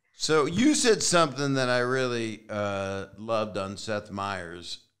 So you said something that I really loved on Seth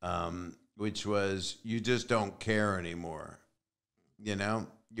Meyers, which was you just don't care anymore. You know,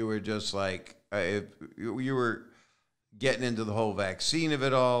 you were just like, you were getting into the whole vaccine of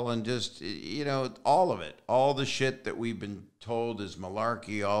it all and just, you know, all of it, all the shit that we've been told is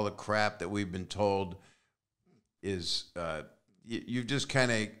malarkey, all the crap that we've been told is, you've just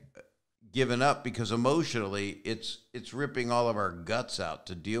kind of given up because emotionally it's ripping all of our guts out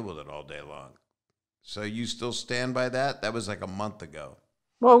to deal with it all day long. So you still stand by that? That was like a month ago.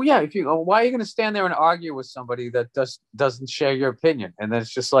 Well, yeah. Why are you going to stand there and argue with somebody that doesn't share your opinion? And then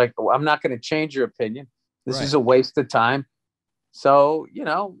it's just like, I'm not going to change your opinion. This is a waste of time. So,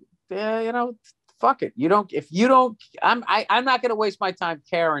 fuck it. I'm not going to waste my time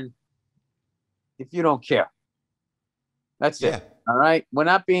caring if you don't care. That's it. All right. We're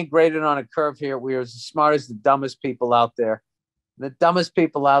not being graded on a curve here. We are as smart as the dumbest people out there. The dumbest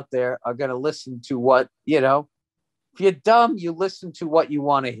people out there are going to listen to what, if you're dumb, you listen to what you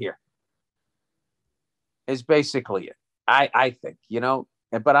want to hear. Is basically it. I think,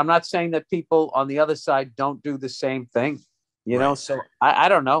 but I'm not saying that people on the other side don't do the same thing, so I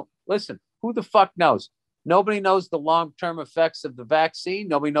don't know. Listen, who the fuck knows? Nobody knows the long-term effects of the vaccine.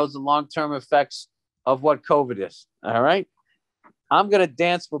 Nobody knows the long-term effects of what COVID is. All right. I'm going to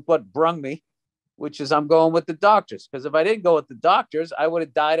dance with what brung me, which is I'm going with the doctors. Because if I didn't go with the doctors, I would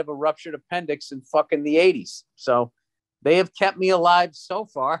have died of a ruptured appendix in fucking the 80s. So they have kept me alive so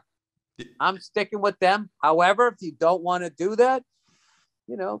far. I'm sticking with them. However, if you don't want to do that,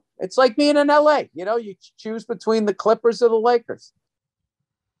 it's like being in LA. You choose between the Clippers or the Lakers.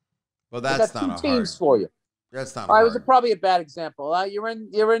 Well, that's not two teams for you. That's not. All right, it was probably a bad example. You're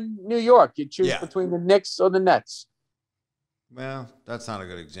in New York. You choose between the Knicks or the Nets. Well, that's not a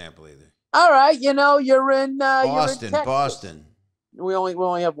good example either. All right, you're in Boston. You're in Boston. We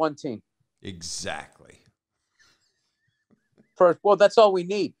only have one team. Exactly. Well, that's all we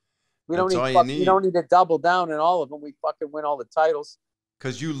need. We don't need. You don't need to double down in all of them. We fucking win all the titles.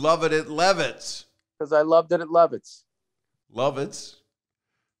 Because you love it at Levitt's. Because I loved it at Levitt's. Levitt's.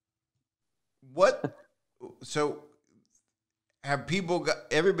 What? So have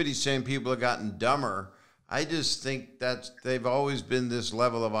everybody's saying people have gotten dumber. I just think they've always been this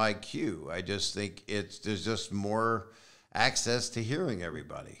level of IQ. I just think there's just more access to hearing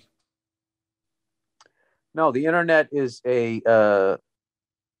everybody. No, the internet is you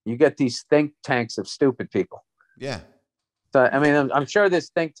get these think tanks of stupid people. Yeah. So, I mean, I'm sure there's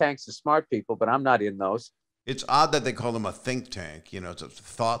think tanks of smart people, but I'm not in those. It's odd that they call them a think tank. It's a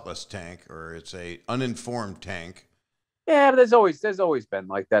thoughtless tank or it's a uninformed tank. Yeah, but there's always been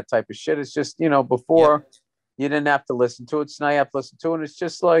like that type of shit. It's just, before you didn't have to listen to it. So now you have to listen to it. And it's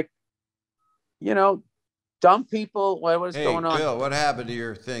just like, dumb people. What is going on? Bill, what happened to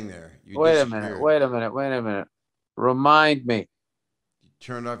your thing there? Wait a minute. Remind me. You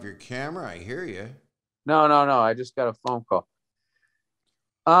turned off your camera? I hear you. No. I just got a phone call.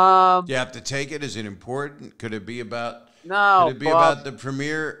 Do you have to take it? Is it important? Could it be about? No. Could it be about the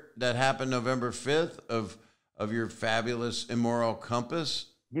premiere that happened November 5th of your fabulous Immoral Compass?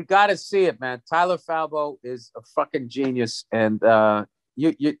 You got to see it, man. Tyler Falon is a fucking genius, and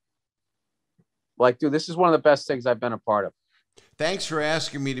you like, dude, this is one of the best things I've been a part of. Thanks for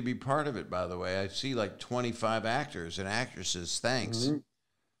asking me to be part of it. By the way, I see like 25 actors and actresses. Thanks. Mm-hmm.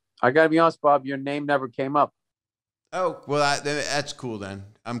 I got to be honest, Bob. Your name never came up. Oh well, that's cool then.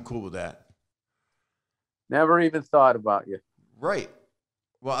 I'm cool with that. Never even thought about you. Right.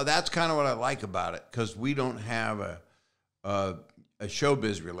 Well, that's kind of what I like about it because we don't have a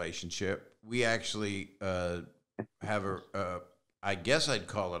showbiz relationship. We actually have I guess I'd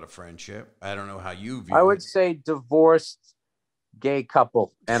call it a friendship. I don't know how you view it. I would say divorced gay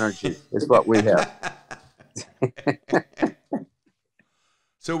couple energy is what we have.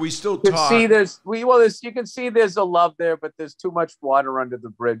 So we still you talk. You can see there's a love there, but there's too much water under the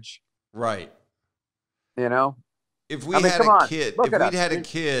bridge. Right. If we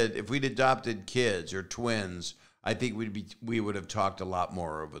if we'd adopted kids or twins, I think we would have talked a lot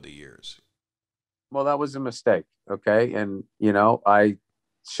more over the years. Well, that was a mistake. Okay. And, I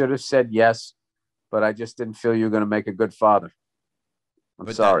should have said yes, but I just didn't feel you were going to make a good father.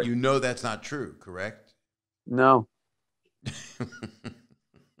 But sorry. That's not true, correct? No.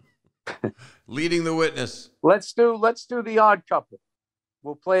 Leading the witness. Let's do the odd couple.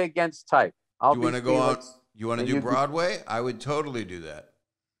 We'll play against type. You want to go on? You want to do Broadway? I would totally do that.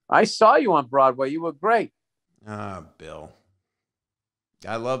 I saw you on Broadway. You were great. Ah, Bill.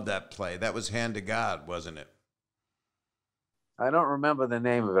 I love that play. That was Hand to God, wasn't it? I don't remember the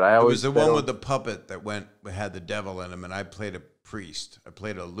name of it. It was the one with the puppet that had the devil in him, and I played a priest. I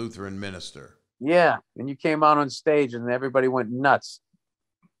played a Lutheran minister. Yeah, and you came out on stage, and everybody went nuts.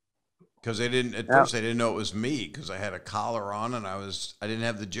 Because first they didn't know it was me because I had a collar on and I didn't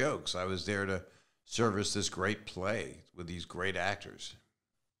have the jokes. I was there to service this great play with these great actors.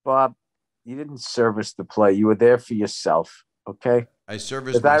 Bob, you didn't service the play. You were there for yourself. Okay. I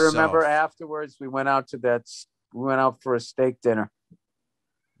serviced myself. I remember afterwards we went out for a steak dinner.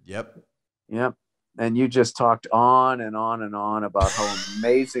 Yep. And you just talked on and on and on about how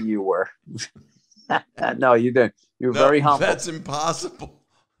amazing you were. No, you didn't. You were very humble. That's impossible.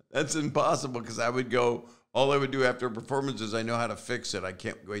 That's impossible because all I would do after a performance is I know how to fix it. I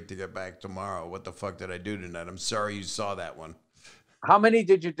can't wait to get back tomorrow. What the fuck did I do tonight? I'm sorry you saw that one. How many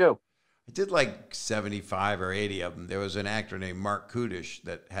did you do? I did like 75 or 80 of them. There was an actor named Mark Kudish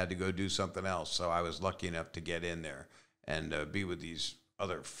that had to go do something else. So I was lucky enough to get in there and be with these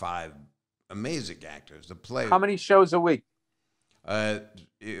other 5 amazing actors. The play. How many shows a week?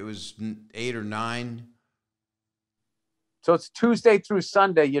 It was 8 or 9. So it's Tuesday through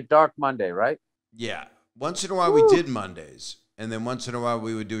Sunday, your dark Monday, right? Yeah. Once in a while we did Mondays. And then once in a while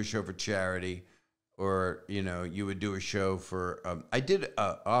we would do a show for charity. Or, you would do a show for... I did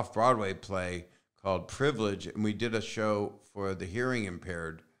an off-Broadway play called Privilege. And we did a show for the hearing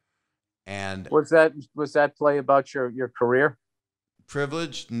impaired. And... Was that play about your career?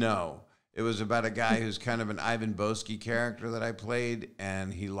 Privilege? No. It was about a guy who's kind of an Ivan Boesky character that I played,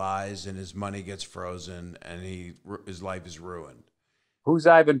 and he lies, and his money gets frozen, and his life is ruined. Who's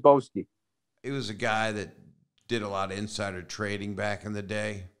Ivan Boesky? He was a guy that did a lot of insider trading back in the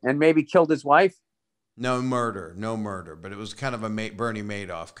day. And maybe killed his wife? No murder, but it was kind of a Bernie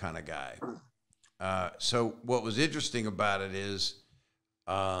Madoff kind of guy. So what was interesting about it is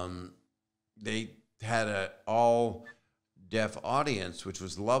they had an all-deaf audience, which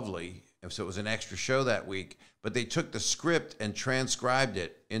was lovely. So it was an extra show that week, but they took the script and transcribed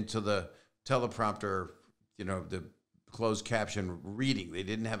it into the teleprompter, the closed caption reading. They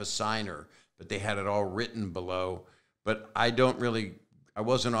didn't have a signer, but they had it all written below. But I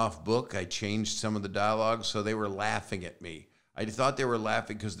wasn't off book. I changed some of the dialogue, so they were laughing at me. I thought they were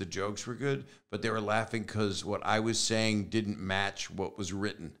laughing because the jokes were good, but they were laughing because what I was saying didn't match what was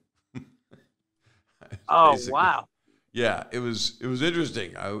written. Oh, wow. Yeah, it was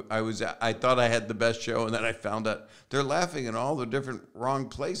interesting. I thought I had the best show, and then I found out they're laughing in all the different wrong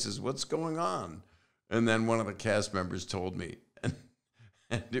places. What's going on? And then one of the cast members told me, and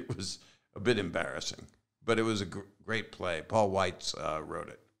it was a bit embarrassing. But it was a great play. Paul Weitz wrote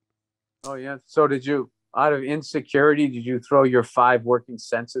it. Oh yeah. So did you, out of insecurity, did you throw your 5 working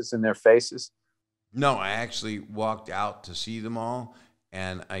senses in their faces? No, I actually walked out to see them all.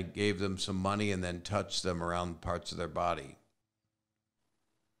 And I gave them some money and then touched them around parts of their body.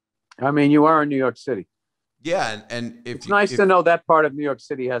 I mean, you are in New York City. Yeah, and it's nice to know that part of New York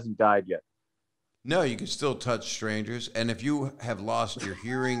City hasn't died yet. No, you can still touch strangers. And if you have lost your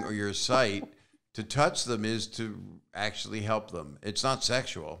hearing or your sight, to touch them is to actually help them. It's not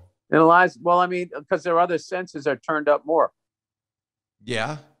sexual. Because their other senses are turned up more.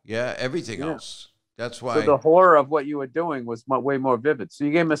 Yeah, everything else. That's why. So the horror of what you were doing was way more vivid. So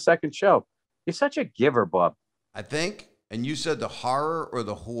you gave him a second show. You're such a giver, Bob. I think. And you said the horror or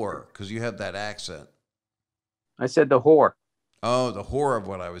the whore because you have that accent. I said the whore. Oh, the horror of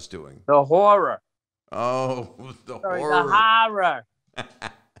what I was doing. The horror. Oh, the horror. The horror.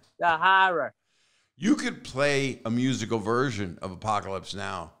 The horror. You could play a musical version of Apocalypse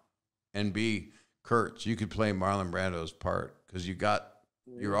Now and be Kurtz. You could play Marlon Brando's part because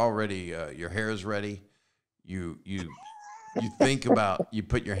you're already, your hair's ready. You think about, you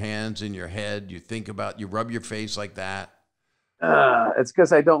put your hands in your head. You rub your face like that. It's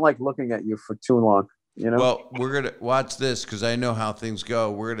because I don't like looking at you for too long. Well, we're going to watch this because I know how things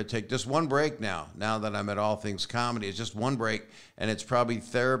go. We're going to take just one break now that I'm at All Things Comedy. It's just one break, and it's probably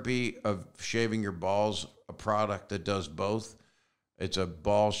therapy of shaving your balls, a product that does both. It's a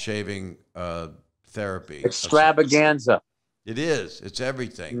ball shaving therapy. Extravaganza. It is. It's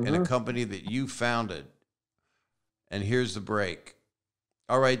everything. And a company that you founded. And here's the break.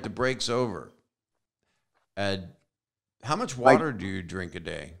 All right, the break's over. How much water do you drink a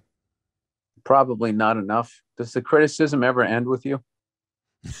day? Probably not enough. Does the criticism ever end with you?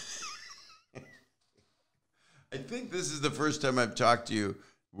 I think this is the first time I've talked to you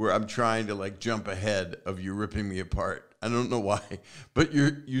where I'm trying to like jump ahead of you ripping me apart. I don't know why, but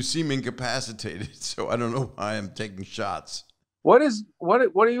you seem incapacitated, so I don't know why I'm taking shots. What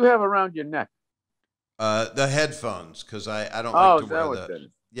do you have around your neck? The headphones, because I don't like to wear that is?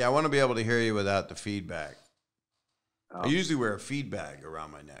 Yeah, I want to be able to hear you without the feedback. Oh. I usually wear a feedback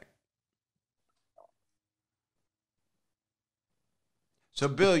around my neck. So,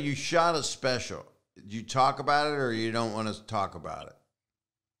 Bill, you shot a special. Did you talk about it, or you don't want to talk about it?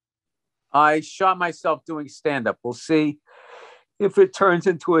 I shot myself doing stand-up. We'll see if it turns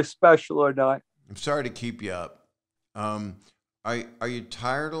into a special or not. I'm sorry to keep you up. Are you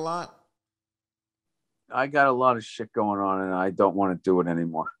tired a lot? I got a lot of shit going on, and I don't want to do it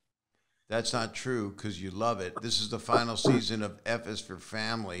anymore. That's not true because you love it. This is the final season of F is for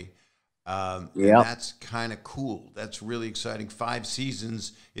Family. And that's kind of cool. That's really exciting. 5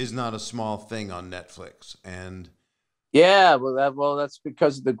 seasons is not a small thing on Netflix. And yeah, well, that's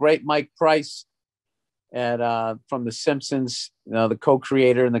because of the great Mike Price from The Simpsons, the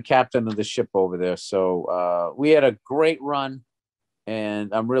co-creator and the captain of the ship over there. So we had a great run,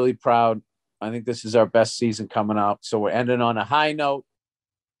 and I'm really proud. I think this is our best season coming out. So we're ending on a high note,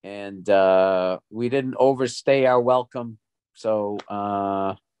 and we didn't overstay our welcome. So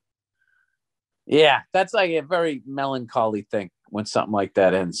yeah, that's like a very melancholy thing when something like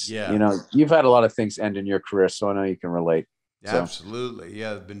that ends. Yeah. You've had a lot of things end in your career, so I know you can relate. So. Absolutely.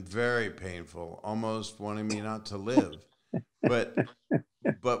 Yeah, it's been very painful, almost wanting me not to live. But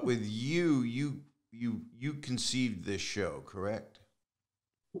with you conceived this show, correct?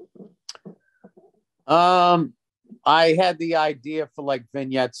 I had the idea for like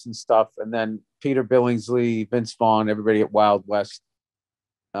vignettes and stuff, and then Peter Billingsley, Vince Vaughn, everybody at Wild West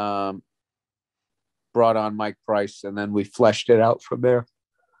brought on Mike Price, and then we fleshed it out from there.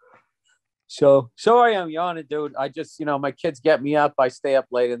 So I am yawning, dude. I just, my kids get me up. I stay up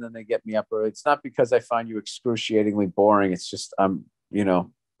late, and then they get me up early. It's not because I find you excruciatingly boring. It's just No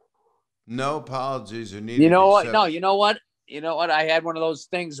apologies are needed. You know what? No, you know what? You know what? I had one of those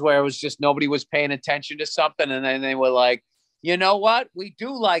things where it was just nobody was paying attention to something, and then they were like, you know what? We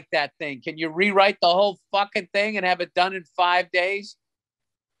do like that thing. Can you rewrite the whole fucking thing and have it done in 5 days?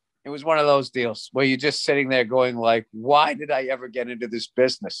 It was one of those deals where you're just sitting there going like, why did I ever get into this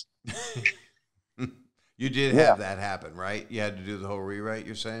business? You did have that happen, right? You had to do the whole rewrite,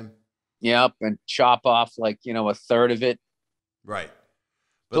 you're saying? Yep, and chop off like, a third of it. Right.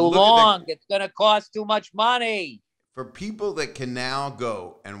 But too long. It's going to cost too much money. For people that can now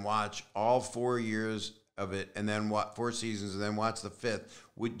go and watch all 4 years of it and then 4 seasons and then watch the 5th,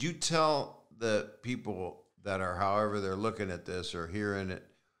 would you tell the people that are, however they're looking at this or hearing it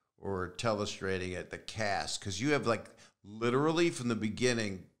or telestrating it, the cast, because you have like literally from the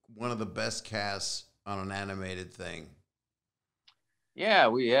beginning one of the best casts on an animated thing. Yeah,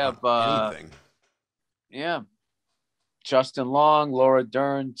 we have anything. Yeah. Justin Long, Laura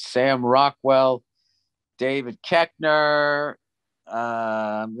Dern, Sam Rockwell, David Keckner,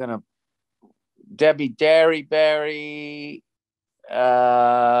 Debbie Derryberry,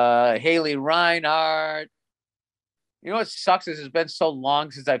 Haley Reinhardt. You know what sucks is it's been so long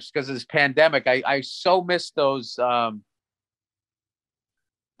since because of this pandemic. I so miss those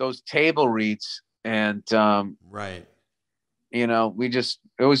table reads, and right. I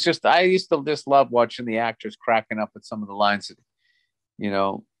used to just love watching the actors cracking up at some of the lines that,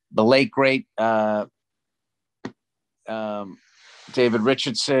 the late great David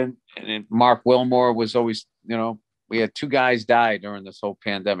Richardson and Mark Wilmore was always, we had 2 guys die during this whole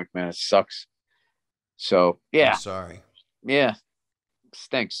pandemic, man. It sucks. So, yeah. I'm sorry. Yeah.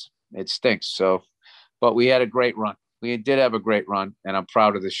 It stinks. So, but we had a great run. We did have a great run, and I'm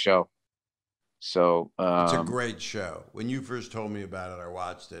proud of this show. So, it's a great show. When you first told me about it, I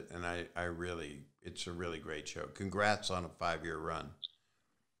watched it, and it's a really great show. Congrats on a 5-year run.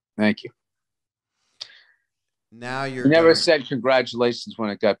 Thank you. Now you never said congratulations when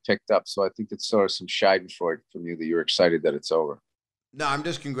it got picked up, so I think it's sort of some schadenfreude from you that you're excited that it's over. No, I'm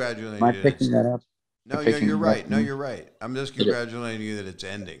just congratulating you. Am I picking that up? No, you're right. No, you're right. I'm just congratulating you that it's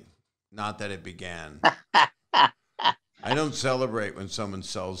ending, not that it began. I don't celebrate when someone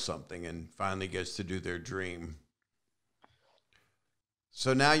sells something and finally gets to do their dream.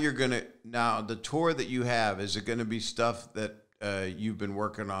 So now the tour that you have, is it going to be stuff that you've been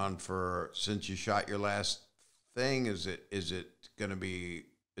working on since you shot your last thing? Is it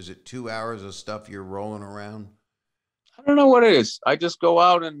 2 hours of stuff you're rolling around? I don't know what it is. I just go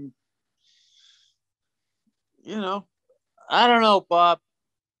out and, I don't know, Bob.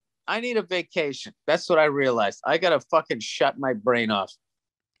 I need a vacation. That's what I realized. I got to fucking shut my brain off.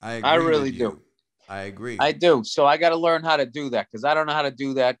 I really do. I agree. I do. So I got to learn how to do that because I don't know how to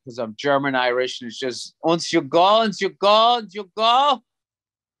do that because I'm German Irish and it's just once you go, and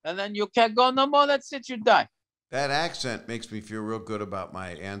then you can't go no more. That's it. You die. That accent makes me feel real good about my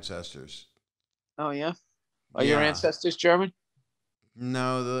ancestors. Oh yeah. Are your ancestors German?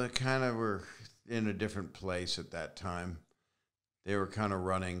 No, they kind of were in a different place at that time. They were kind of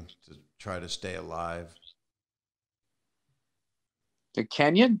running to try to stay alive. The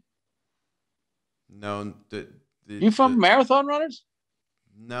Kenyan? No, you from marathon runners?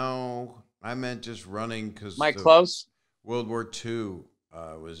 No, I meant just running because close. World War II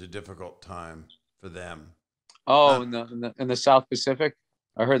was a difficult time for them. Oh, in the South Pacific?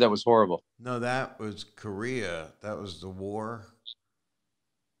 I heard that was horrible. No, that was Korea. That was the war.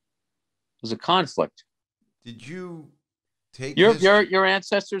 It was a conflict. Did you take your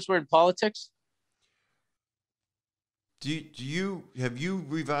ancestors were in politics? Have you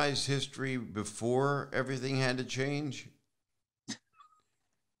revised history before everything had to change?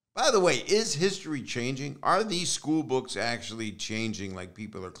 By the way, is history changing? Are these school books actually changing like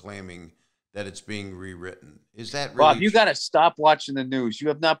people are claiming that it's being rewritten? Is that really Bob, you got to stop watching the news. You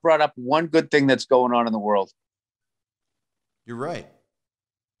have not brought up one good thing that's going on in the world. You're right.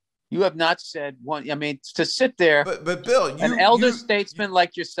 You have not said one. I mean, to sit there, but Bill, an elder statesman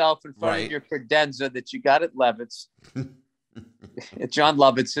like yourself in front of your credenza that you got at Levitt's, at John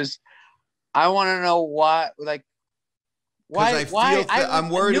Lovitz's. I want to know why. I'm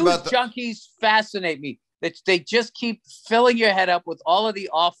worried about the junkies. Fascinate me. They just keep filling your head up with all of the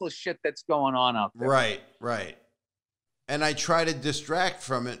awful shit that's going on out there. Right. And I try to distract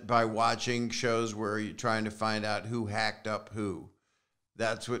from it by watching shows where you're trying to find out who hacked up who.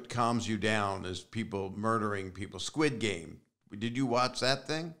 That's what calms you down, is people murdering people. Squid Game. Did you watch that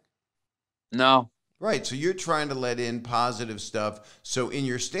thing? No. Right. So you're trying to let in positive stuff. So in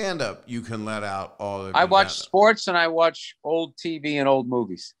your stand-up, you can let out all of it. I watch sports and I watch old TV and old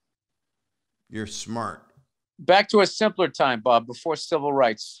movies. You're smart. Back to a simpler time, Bob, before civil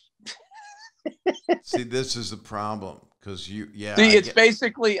rights. See, this is the problem. Because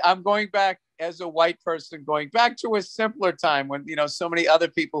basically, I'm going back as a white person, going back to a simpler time when, so many other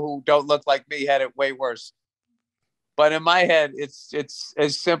people who don't look like me had it way worse. But in my head, it's a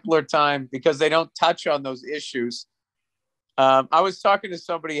simpler time because they don't touch on those issues. I was talking to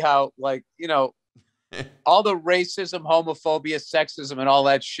somebody how, all the racism, homophobia, sexism, and all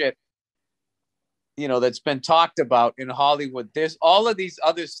that shit, that's been talked about in Hollywood. There's all of these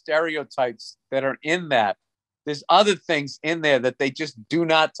other stereotypes that are in that. There's other things in there that they just do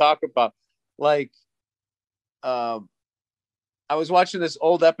not talk about. I was watching this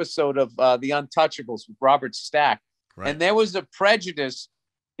old episode of The Untouchables with Robert Stack. Right. And there was a prejudice.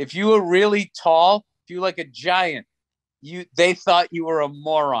 If you were really tall, if you were like a giant, they thought you were a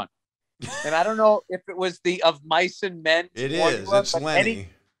moron. And I don't know if it was the Of Mice and Men. It is. It's Lenny.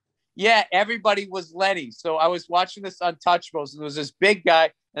 Everybody was Lenny. So I was watching this Untouchables, and there was this big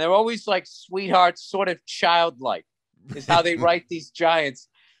guy, and they're always like sweethearts, sort of childlike, is how they write these giants.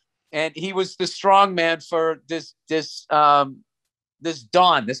 And he was the strong man for this Don,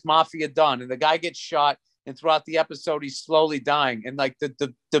 this mafia Don. And the guy gets shot, and throughout the episode, he's slowly dying. And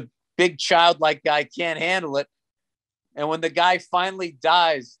the big childlike guy can't handle it. And when the guy finally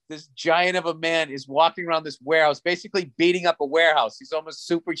dies, this giant of a man is walking around this warehouse, basically beating up a warehouse. He's almost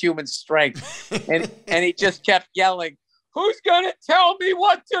superhuman strength. and he just kept yelling, "Who's going to tell me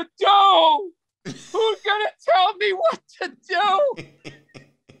what to do? Who's going to tell me what to do?"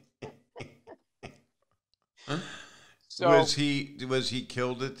 So was he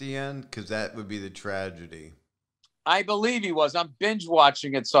killed at the end? Because that would be the tragedy. I believe he was. I'm binge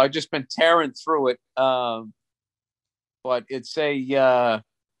watching it, so I've just been tearing through it. But it's it's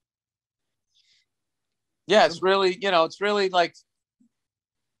really, it's really like,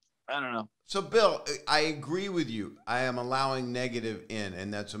 I don't know. So, Bill, I agree with you. I am allowing negative in,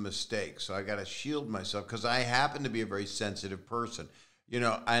 and that's a mistake. So I got to shield myself because I happen to be a very sensitive person,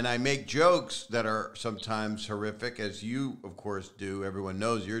 and I make jokes that are sometimes horrific, as you, of course, do. Everyone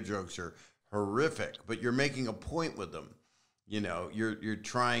knows your jokes are horrific, but you're making a point with them. You're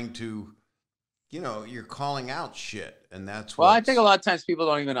trying to, you're calling out shit, and that's well. I think a lot of times people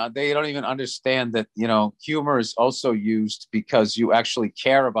don't even understand that humor is also used because you actually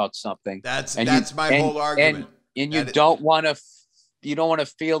care about something. That's my whole argument. And you don't want to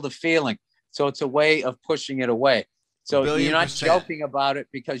feel the feeling, so it's a way of pushing it away. So you're not joking about it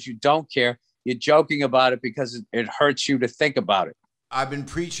because you don't care. You're joking about it because it hurts you to think about it. I've been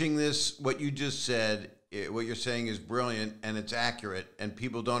preaching this. What you just said. What you're saying is brilliant, and it's accurate, and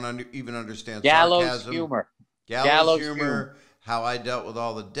people don't even understand gallows sarcasm. Humor. Gallows humor. how I dealt with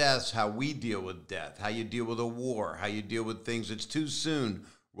all the deaths, how we deal with death, how you deal with a war, how you deal with things. It's too soon.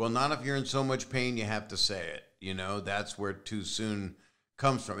 Well, not if you're in so much pain, you have to say it. You know, that's where too soon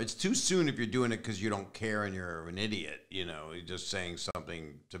comes from. It's too soon if you're doing it because you don't care and you're an idiot. You know, you're just saying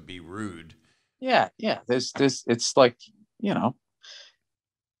something to be rude. Yeah. There's this. It's like, you know,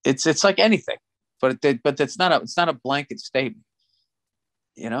 it's like anything, but it's not a blanket statement.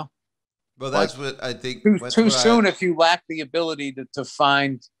 You know. Well, that's like, what I think. Too soon if you lack the ability to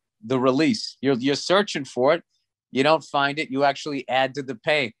find the release. You're searching for it. You don't find it. You actually add to the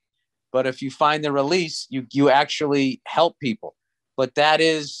pain. But if you find the release, you actually help people. But that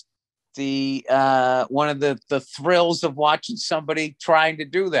is the one of the thrills of watching somebody trying to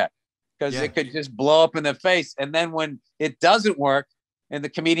do that, because it could just blow up in their face. And then when it doesn't work and the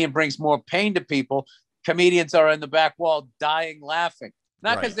comedian brings more pain to people, comedians are in the back wall dying laughing.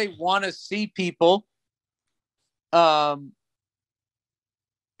 Not because they want to see people have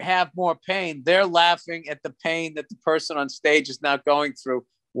more pain. They're laughing at the pain that the person on stage is now going through,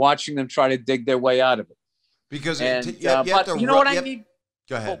 watching them try to dig their way out of it. Because you know what I need?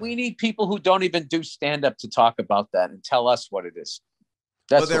 Go ahead. Well, we need people who don't even do stand-up to talk about that and tell us what it is.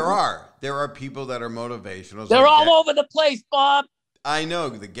 There are people that are motivational. They're all over the place, Bob. I know,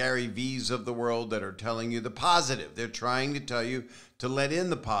 the Gary V's of the world that are telling you the positive. They're trying to tell you to let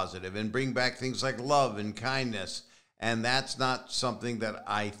in the positive and bring back things like love and kindness. And that's not something that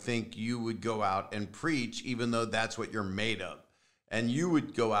I think you would go out and preach, even though that's what you're made of. And you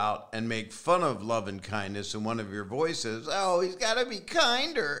would go out and make fun of love and kindness in one of your voices. Oh, he's got to be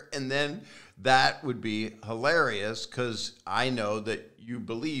kinder. And then that would be hilarious, because I know that you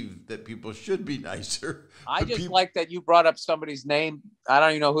believe that people should be nicer. I just like that you brought up somebody's name. I don't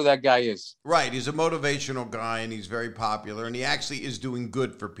even know who that guy is. Right. He's a motivational guy, and he's very popular, and he actually is doing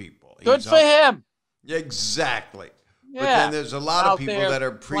good for people. Good for him. Exactly. Yeah. But then there's a lot of people that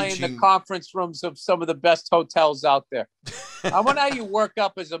are preaching. Playing the conference rooms of some of the best hotels out there. I wonder how you work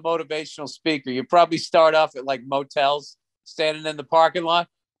up as a motivational speaker. You probably start off at like motels, standing in the parking lot.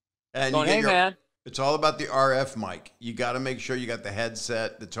 And going, hey, man. It's all about the RF mic. You got to make sure you got the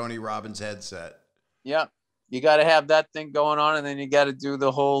headset, the Tony Robbins headset. Yeah. You got to have that thing going on, and then you got to do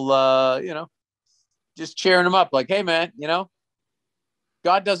the whole, just cheering them up. Like, hey, man,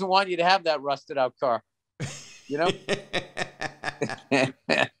 God doesn't want you to have that rusted out car. I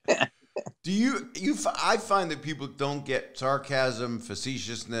find that people don't get sarcasm,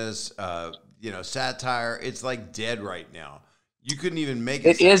 facetiousness, satire. It's like dead right now. You couldn't even make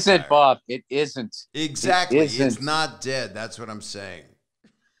it. It isn't, Bob. It isn't. Exactly. It's not dead. That's what I'm saying.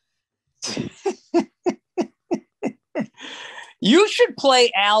 You should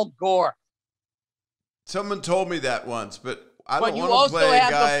play Al Gore. Someone told me that once, but I don't want to play a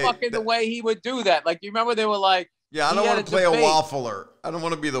guy. But you also have the way he would do that. Like, you remember they were like, yeah, I don't want to play a waffler. I don't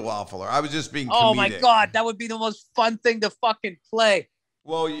want to be the waffler. I was just being comedic. Oh, my God. That would be the most fun thing to fucking play.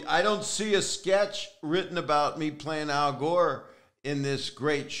 Well, I don't see a sketch written about me playing Al Gore in this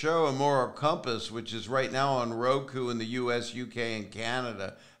great show, Immoral Compass, which is right now on Roku in the US, UK, and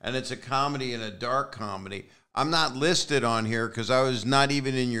Canada. And it's a comedy and a dark comedy. I'm not listed on here because I was not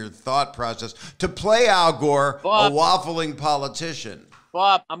even in your thought process to play Al Gore, Bob, a waffling politician.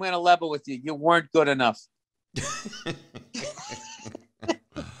 Bob, I'm going to level with you. You weren't good enough.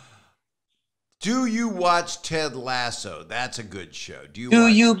 Do you watch Ted Lasso? That's a good show. Do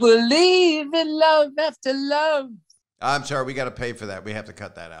you believe in love after love? I'm sorry, we got to pay for that. We have to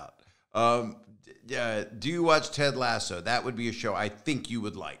cut that out. Do you watch Ted Lasso? That would be a show I think you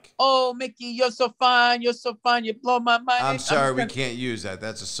would like. Oh, Mickey, you're so fine. You're so fine. You blow my mind. I'm sorry, we can't use that.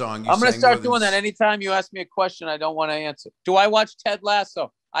 That's a song. I'm going to start doing that anytime you ask me a question I don't want to answer. Do I watch Ted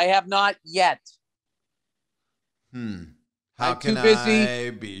Lasso? I have not yet. How can I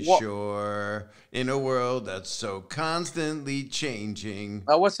be sure in a world that's so constantly changing?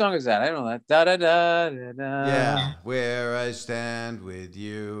 Oh, what song is that? I don't know that. Da, da, da, da, da. Yeah, where I stand with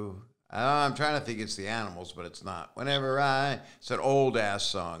you. I'm trying to think it's the Animals, but it's not. It's an old-ass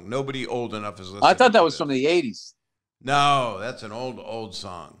song. Nobody old enough is listening. I thought that was from the 80s. No, that's an old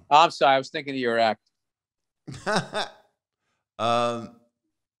song. Oh, I'm sorry. I was thinking of your act.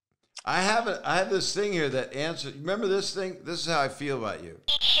 I have this thing here that answers. Remember this thing? This is how I feel about you.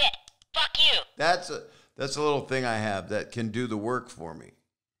 Eat shit. Fuck you. That's a little thing I have that can do the work for me.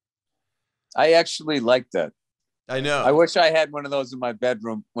 I actually like that. I know. I wish I had one of those in my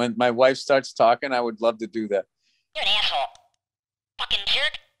bedroom. When my wife starts talking, I would love to do that. You're an asshole. Fucking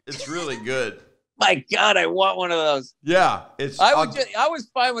jerk. It's really good. My God, I want one of those. Yeah, I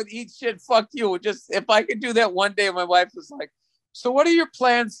was fine with eat shit, fuck you. Just if I could do that one day, my wife was like, "So what are your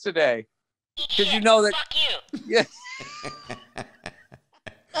plans today?" Because you know that. Fuck you. Yeah.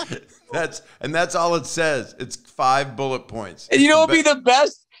 That's all it says. It's 5 bullet points. And you know what would be the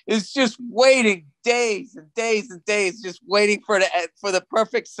best? Is just waiting days and days and days, just waiting for the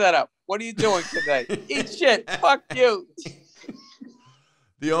perfect setup. What are you doing today? Eat shit. Fuck you.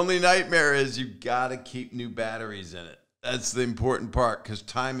 The only nightmare is you got to keep new batteries in it. That's the important part because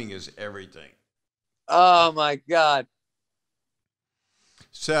timing is everything. Oh, my God.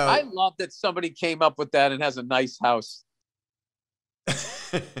 So I love that somebody came up with that and has a nice house.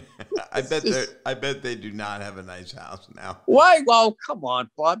 I bet they do not have a nice house now. Why? Well, come on,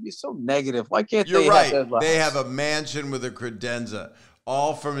 Bob. You're so negative. Why can't You're they right. have that They have a mansion with a credenza,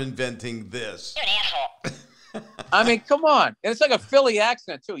 all from inventing this. You're an asshole. I mean, come on. And it's like a Philly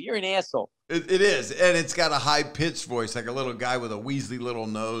accent, too. You're an asshole. It is. And it's got a high-pitched voice, like a little guy with a Weasley little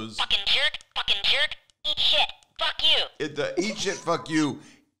nose. Fucking jerk. Fucking jerk. Eat shit. Fuck you. The eat shit, fuck you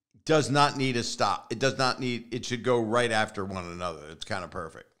does not need a stop. It does not need, it should go right after one another. It's kind of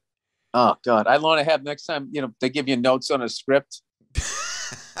perfect. Oh, God. I want to have next time, they give you notes on a script.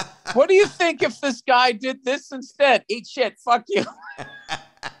 What do you think if this guy did this instead? Eat shit. Fuck you.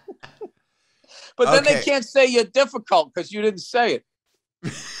 But then they can't say you're difficult because you didn't say it.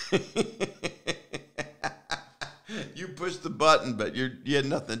 You pushed the button, but you had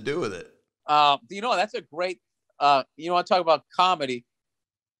nothing to do with it. That's a great, want to talk about comedy,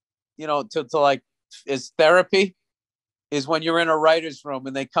 to like is therapy is when you're in a writer's room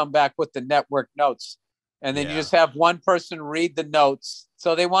and they come back with the network notes and then you just have one person read the notes.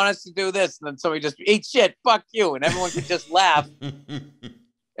 So they want us to do this. And then somebody just eat shit, fuck you. And everyone can just laugh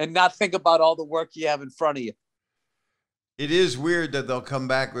and not think about all the work you have in front of you. It is weird that they'll come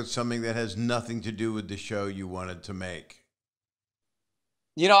back with something that has nothing to do with the show you wanted to make.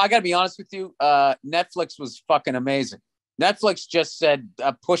 I got to be honest with you. Netflix was fucking amazing. Netflix just said,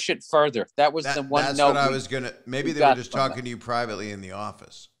 push it further. That was the one That's note. what I was going to, maybe they were just talking to you privately in the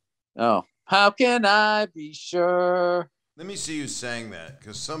office. Oh, how can I be sure? Let me see you saying that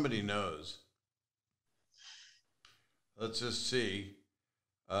because somebody knows. Let's just see.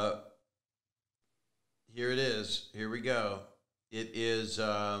 Here it is. Here we go. It is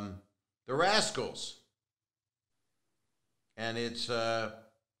the Rascals. And it's, the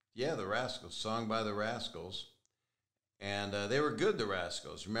Rascals, song by the Rascals. And they were good, the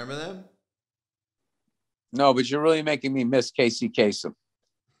Rascals. Remember them? No, but you're really making me miss Casey Kasem.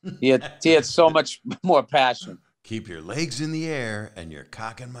 He had so much more passion. Keep your legs in the air and your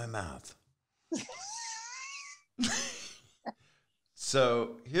cock in my mouth.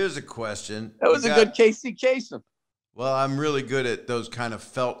 So here's a question. That was a good Casey Kasem. Well, I'm really good at those kind of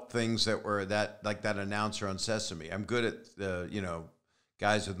felt things that were like that announcer on Sesame. I'm good at the,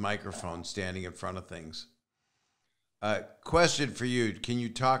 guys with microphones standing in front of things. Question for you. Can you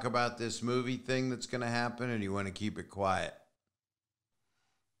talk about this movie thing that's going to happen, or do you want to keep it quiet?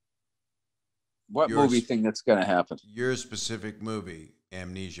 What movie thing that's going to happen? Your specific movie,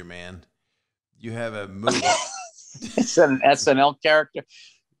 Amnesia Man. You have a movie. It's an SNL character.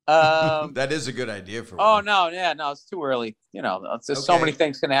 That is a good idea for one. No, it's too early. There's so many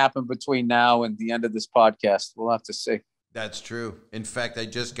things can happen between now and the end of this podcast. We'll have to see. That's true. In fact, I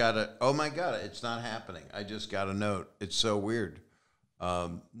just got oh my God, it's not happening. I just got a note. It's so weird.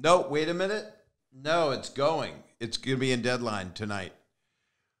 No, wait a minute. No, it's going. It's going to be in Deadline tonight.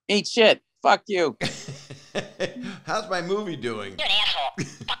 Eat shit. Fuck you. How's my movie doing? You're an asshole.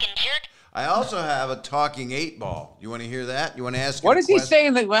 Fucking jerk. I also have a talking 8-ball. You want to hear that? You want to ask? What is he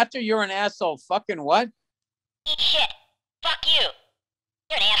saying that after you're an asshole? Fucking what? Eat shit. Fuck you.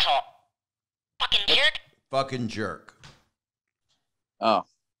 You're an asshole. Fucking jerk. Fucking jerk. Oh.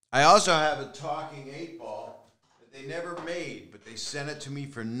 I also have a talking 8-ball that they never made, but they sent it to me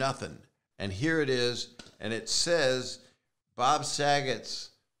for nothing. And here it is, and it says Bob Saget's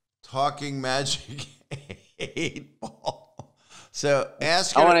talking magic 8-ball. So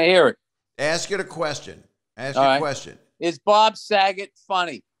ask it. I want to hear it. Ask it a question. Ask it a question. Is Bob Saget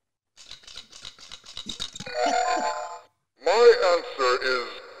funny? My answer is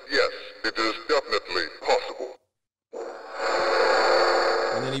yes, it is definitely possible.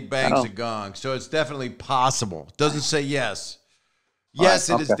 And then he bangs a gong. So it's definitely possible. Doesn't say yes. Yes,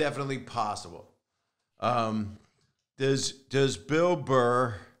 it is definitely possible. Does Bill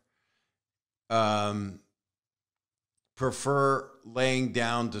Burr prefer laying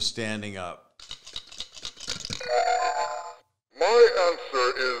down to standing up? My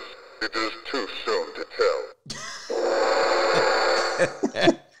answer is it is too soon to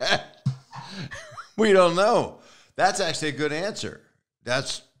tell. We don't know. That's actually a good answer.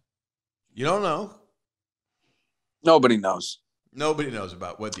 You don't know. Nobody knows. Nobody knows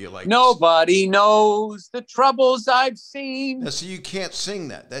about whether you like. Nobody knows the troubles I've seen. Now, so you can't sing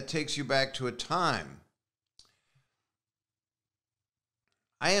that. That takes you back to a time.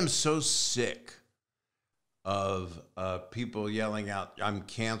 I am so sick of people yelling out, "I'm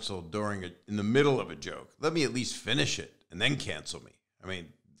canceled" in the middle of a joke. Let me at least finish it and then cancel me. I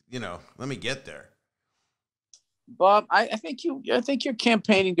mean, let me get there. Bob, I think you're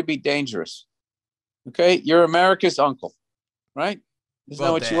campaigning to be dangerous. Okay, you're America's uncle, right? Isn't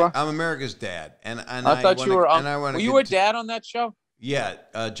that what Dad. you are? I'm America's dad, and I thought you were uncle. Were you a dad on that show? Yeah,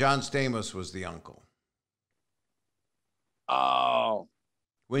 John Stamos was the uncle. Oh,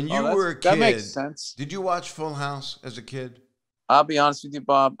 when you were a kid, that makes sense. Did you watch Full House as a kid? I'll be honest with you,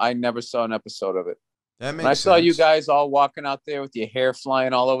 Bob. I never saw an episode of it. That makes when I sense. saw you guys all walking out there with your hair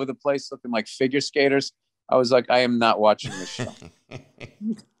flying all over the place, looking like figure skaters, I was like, I am not watching this show.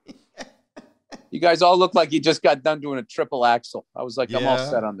 You guys all look like you just got done doing a triple axel. I was like, I'm all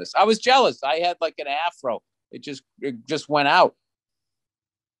set on this. I was jealous. I had like an afro. It just went out.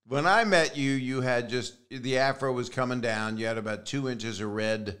 When I met you, you had the afro was coming down. You had about 2 inches of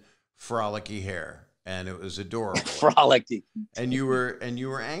red, frolicky hair, and it was adorable. Frolicky. And you were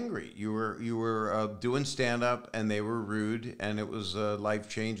angry. You were doing stand up, and they were rude, and it was a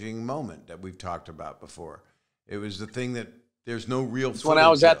life-changing moment that we've talked about before. It was the thing that there's no real. It's when I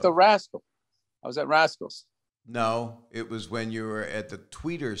was at the Raskub. I was at Rascals. No, it was when you were at the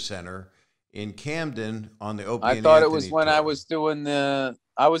Tweeter Center in Camden on the Opie. I thought it was when I was doing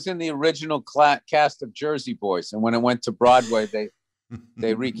I was in the original cast of Jersey Boys, and when it went to Broadway, they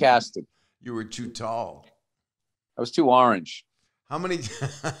recasted. You were too tall. I was too orange. How many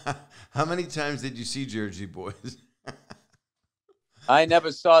times did you see Jersey Boys? I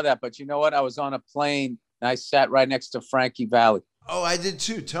never saw that, but you know what? I was on a plane and I sat right next to Frankie Valli. Oh, I did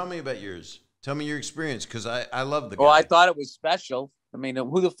too. Tell me about yours. Tell me your experience, because I love the guy. Well, I thought it was special. I mean,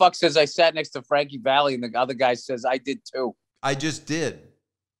 who the fuck says I sat next to Frankie Valli and the other guy says I did too? I just did.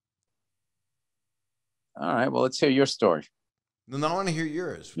 All right, well, let's hear your story. No, I want to hear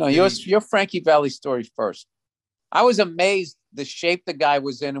yours. No, your Frankie Valli story first. I was amazed the shape the guy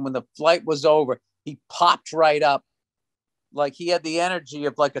was in, and when the flight was over, he popped right up. Like he had the energy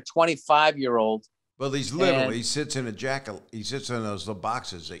of like a 25-year-old. Well, he's little. He sits in a jacket. He sits in those little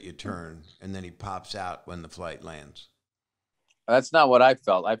boxes that you turn, and then he pops out when the flight lands. That's not what I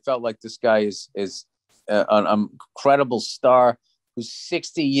felt. I felt like this guy is an incredible star who's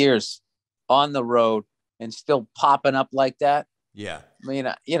 60 years on the road and still popping up like that. Yeah. I mean,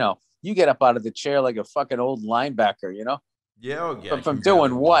 you get up out of the chair like a fucking old linebacker, Yeah, oh, yeah. From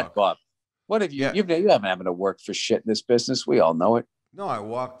doing what, Bob? What have you? You haven't having to work for shit in this business. We all know it. No,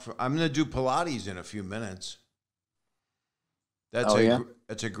 I'm going to do Pilates in a few minutes.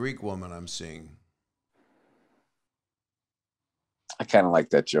 That's a Greek woman I'm seeing. I kind of like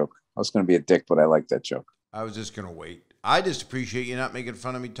that joke. I was going to be a dick, but I like that joke. I was just going to wait. I just appreciate you not making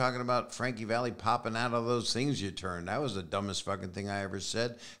fun of me talking about Frankie Valli popping out of those things you turned. That was the dumbest fucking thing I ever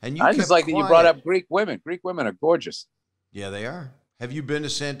said. And you I just like that you brought up Greek women. Greek women are gorgeous. Yeah, they are. Have you been to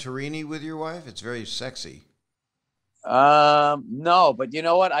Santorini with your wife? It's very sexy. No, but you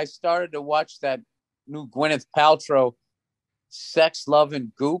know what? I started to watch that new Gwyneth Paltrow, Sex, Love,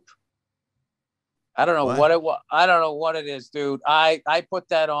 and Goop. I don't know what it was. I don't know what it is, dude. I put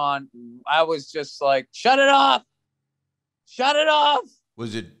that on. I was just like, shut it off. Shut it off.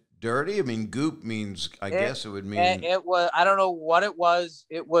 Was it dirty? I mean, goop means, I guess it would mean. It was, I don't know what it was.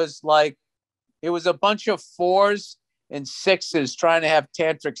 It was like, it was a bunch of 4s and 6s trying to have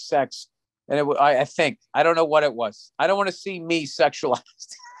tantric sex. And it was, I think, I don't know what it was. I don't want to see me sexualized.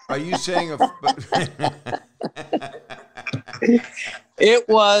 Are you saying It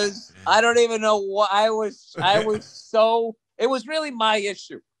was, I don't even know what I was so, it was really my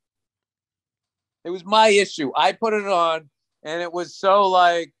issue. It was my issue. I put it on and it was so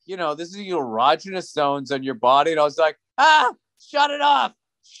like, this is your erogenous zones on your body. And I was like, shut it off.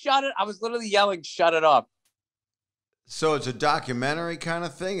 Shut it. I was literally yelling, shut it off. So it's a documentary kind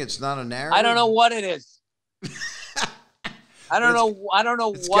of thing. It's not a narrative. I don't know what it is. I don't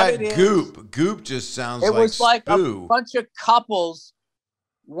know what it is. Goop. Goop just sounds like it was like spoo. A bunch of couples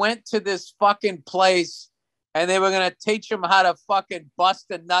went to this fucking place and they were going to teach them how to fucking bust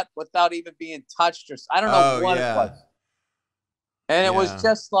a nut without even being touched. I don't know what it was. And it was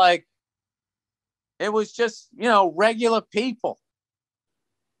just like, it was just, regular people.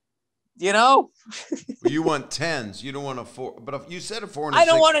 You want 10s. You don't want a 4. But if you said a 4 and a 6. I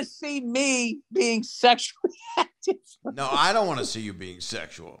don't want to see me being sexually active. No, I don't want to see you being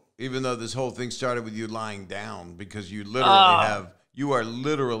sexual. Even though this whole thing started with you lying down because you literally have You are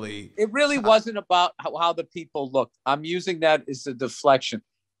literally. It really wasn't about how the people looked. I'm using that as a deflection.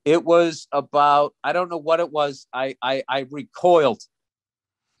 It was about, I don't know what it was. I recoiled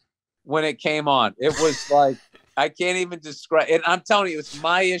when it came on. It was like, I can't even describe it. I'm telling you, it's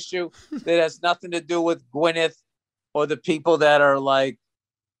my issue that has nothing to do with Gwyneth or the people that are like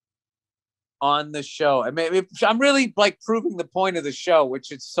on the show. I mean, I'm really like proving the point of the show,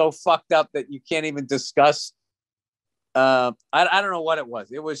 which is so fucked up that you can't even discuss. I don't know what it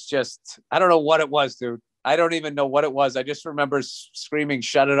was. It was just, I don't know what it was, dude. I don't even know what it was. I just remember screaming,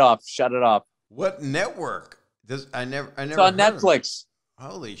 "Shut it off! Shut it off!" What network? I never. It's on Netflix.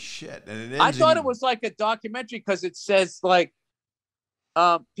 Holy shit! And I thought it was like a documentary because it says like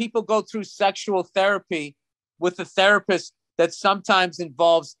people go through sexual therapy with a therapist that sometimes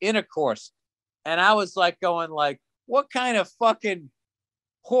involves intercourse, and I was like going like, what kind of fucking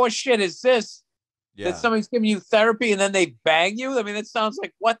horse shit is this? That somebody's giving you therapy and then they bang you? I mean, it sounds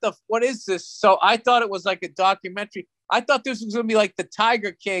like what is this? So I thought it was like a documentary. I thought this was going to be like the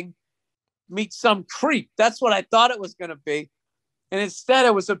Tiger King meets some creep. That's what I thought it was going to be. And instead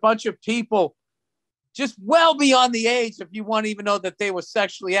it was a bunch of people just well beyond the age, if you want to even know that they were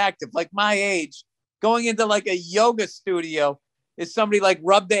sexually active, like my age, going into like a yoga studio. Is somebody like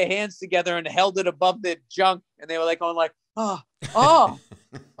rubbed their hands together and held it above their junk. And they were like going like, oh.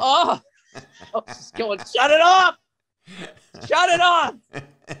 I was just going, shut it off! Shut it off!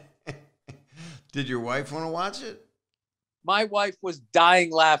 Did your wife want to watch it? My wife was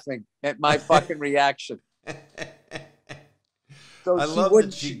dying laughing at my fucking reaction. So I love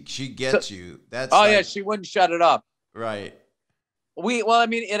that she gets you. That's yeah, she wouldn't shut it up. Right. I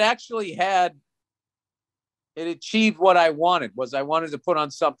mean, it achieved what I wanted. I wanted to put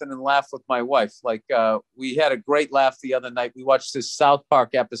on something and laugh with my wife. Like we had a great laugh the other night. We watched this South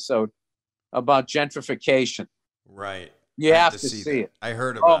Park episode about gentrification. Right. You have to see it. I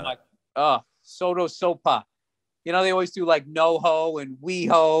heard about it. Soto Sopa. You know, they always do like NoHo and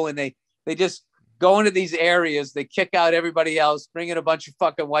WeHo, and they just go into these areas, they kick out everybody else, bring in a bunch of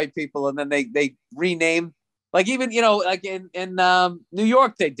fucking white people, and then they rename. Like even, you know, like in New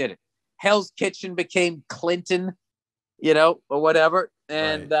York, they did it. Hell's Kitchen became Clinton, you know, or whatever.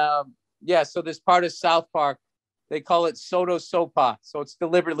 And right. So this part of South Park, they call it Soto Sopa. So it's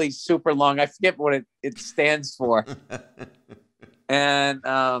deliberately super long. I forget what it stands for. And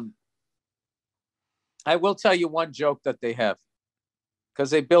I will tell you one joke that they have,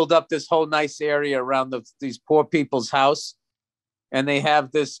 because they build up this whole nice area around these poor people's house. And they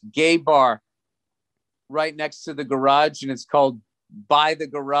have this gay bar right next to the garage, and it's called By the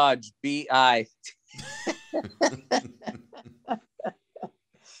Garage, BI.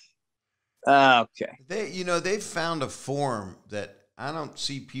 Okay. They found a form that I don't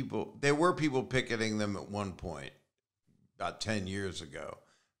see people. There were people picketing them at one point about 10 years ago,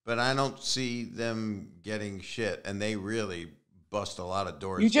 but I don't see them getting shit, and they really bust a lot of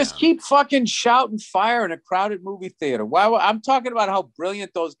doors. You just down. Keep fucking shouting fire in a crowded movie theater. Wow, I'm talking about how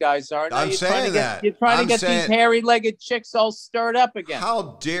brilliant those guys are. Now I'm saying that. You're trying to get these hairy-legged chicks all stirred up again.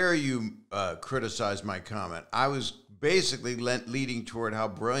 How dare you criticize my comment? I was basically leading toward how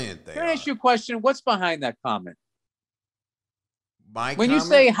brilliant they are. Can I ask you a question? What's behind that comment? When comment? You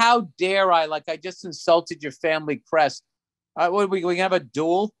say, how dare I, like I just insulted your family crest. What, we have a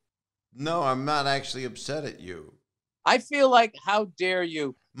duel? No, I'm not actually upset at you. I feel like how dare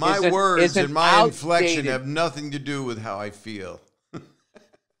you. My words and my inflection have nothing to do with how I feel.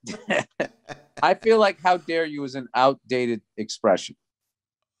 I feel like how dare you is an outdated expression.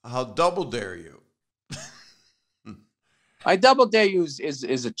 How double dare you? I double dare you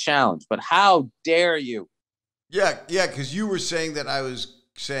is a challenge, but how dare you? Yeah, because you were saying that I was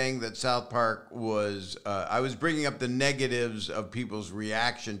saying that South Park was, I was bringing up the negatives of people's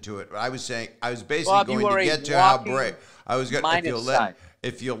reaction to it. I was saying, I was basically going to get to how brave. I was going to,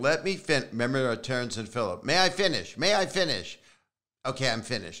 if you'll let me finish, remember Terrence and Phillip, may I finish? May I finish? Okay, I'm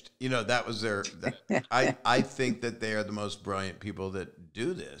finished. You know, that was their, I think that they are the most brilliant people that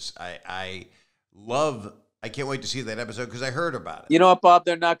do this. I can't wait to see that episode because I heard about it. You know what, Bob?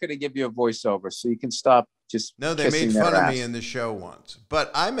 They're not going to give you a voiceover, so you can stop just. No, they made fun of me in the show once.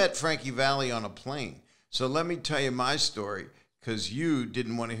 But I met Frankie Valli on a plane. So let me tell you my story because you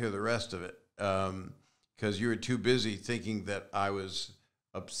didn't want to hear the rest of it because you were too busy thinking that I was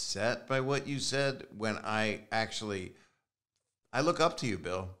upset by what you said when I look up to you,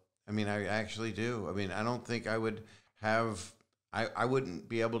 Bill. I mean, I actually do. I mean, I don't think I would have. I wouldn't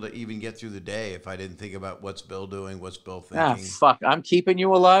be able to even get through the day if I didn't think about what's Bill doing, what's Bill thinking. Ah, fuck. I'm keeping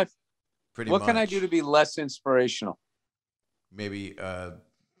you alive. Pretty much. What can I do to be less inspirational? Maybe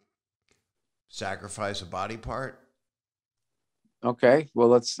sacrifice a body part? Okay.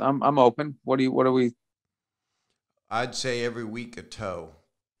 Well, I'm open. What are we? I'd say every week a toe.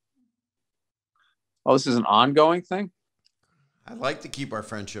 Oh, this is an ongoing thing? I'd like to keep our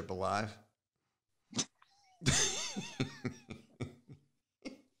friendship alive.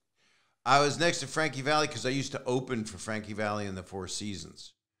 I was next to Frankie Valli because I used to open for Frankie Valli in the Four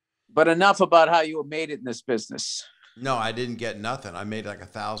Seasons. But enough about how you made it in this business. No, I didn't get nothing. I made like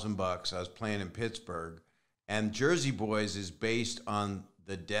 $1,000. I was playing in Pittsburgh, and Jersey Boys is based on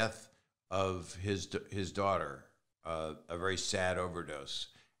the death of his daughter, a very sad overdose.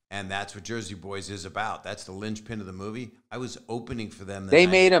 And that's what Jersey Boys is about. That's the linchpin of the movie. I was opening for them. They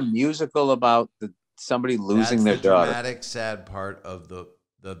made a musical about somebody losing their daughter. That's the dramatic, sad part of the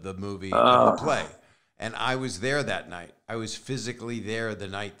movie, of the play. And I was there that night. I was physically there the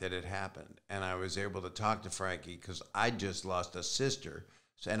night that it happened. And I was able to talk to Frankie because I just lost a sister.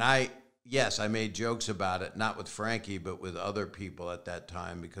 And I made jokes about it, not with Frankie, but with other people at that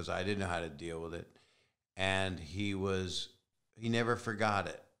time because I didn't know how to deal with it. And he never forgot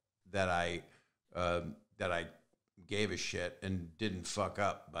it. That I gave a shit and didn't fuck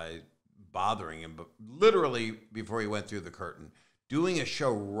up by bothering him, but literally before he went through the curtain, doing a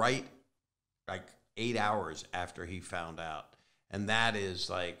show right like 8 hours after he found out, and that is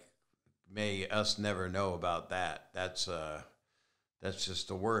like, may us never know about that. That's just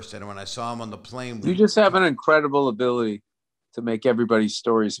the worst. And when I saw him on the plane, you just have an incredible ability to make everybody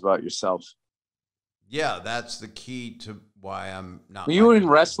stories about yourself. Yeah, that's the key to why I'm not. Were you in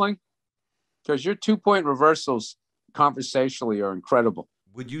wrestling? Because your 2-point reversals conversationally are incredible.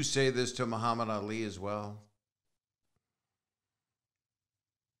 Would you say this to Muhammad Ali as well?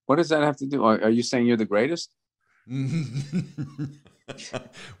 What does that have to do? Are you saying you're the greatest? When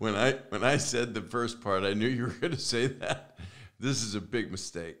I said the first part, I knew you were going to say that. This is a big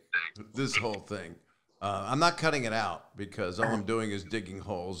mistake. This whole thing. I'm not cutting it out because all I'm doing is digging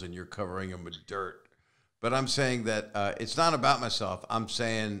holes and you're covering them with dirt. But I'm saying that it's not about myself. I'm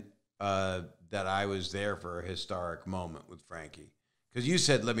saying that I was there for a historic moment with Frankie. Because you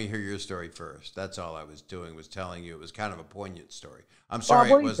said, let me hear your story first. That's all I was doing, was telling you. It was kind of a poignant story. I'm sorry.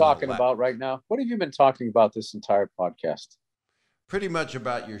 Bob, what are you talking about right now? What have you been talking about this entire podcast? Pretty much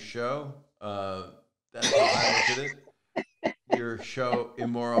about your show. That's how I look at it. Your show,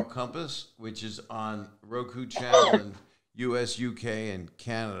 Immoral Compass, which is on Roku Channel in US, UK, and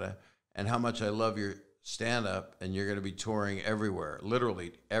Canada, and how much I love your stand-up, and you're going to be touring everywhere,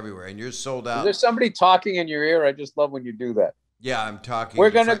 literally everywhere, and you're sold out. Is there somebody talking in your ear? I just love when you do that. Yeah, I'm talking. We're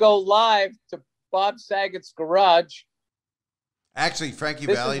going to go live to Bob Saget's garage. Actually, Frankie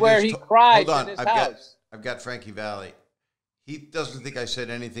this Valli. This is where he cries in his house. I've got Frankie Valli. He doesn't think I said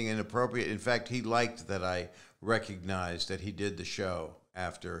anything inappropriate. In fact, he liked that I recognized that he did the show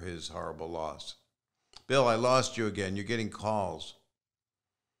after his horrible loss. Bill, I lost you again. You're getting calls.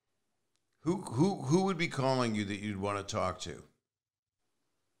 Who would be calling you that you'd want to talk to?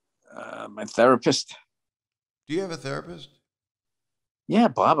 My therapist. Do you have a therapist? Yeah,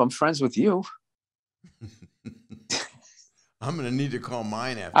 Bob, I'm friends with you. I'm going to need to call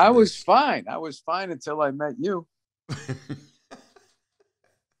mine after I this. was fine. I was fine until I met you.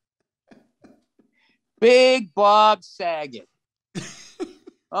 Big Bob Saget.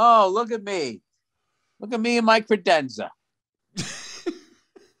 Oh, look at me. Look at me and my credenza.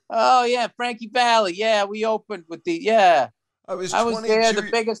 Oh, yeah, Frankie Valli. Yeah, we opened with I was there the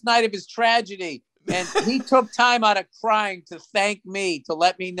biggest night of his tragedy. And he took time out of crying to thank me, to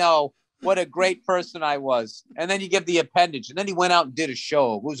let me know what a great person I was. And then you give the appendage. And then he went out and did a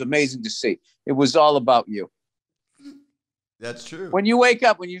show. It was amazing to see. It was all about you. That's true. When you wake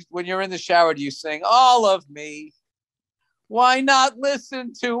up, when you're in the shower, do you sing all of me? Why not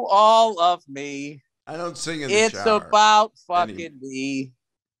listen to all of me? I don't sing in the shower. It's about fucking me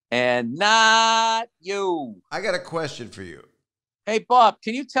and not you. I got a question for you. Hey, Bob,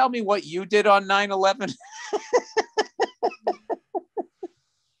 can you tell me what you did on 9/11?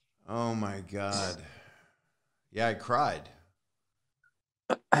 Oh, my God. Yeah, I cried.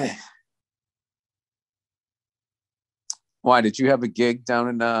 Why? Did you have a gig down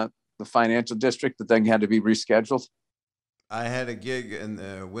in the financial district that then had to be rescheduled? I had a gig in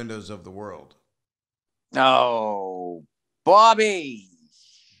the Windows of the World. Oh, Bobby.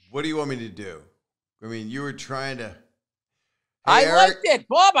 What do you want me to do? I mean, you were trying to... Hey, I liked it,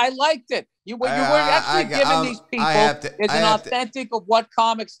 Bob. I liked it. You were actually giving these people an authentic of what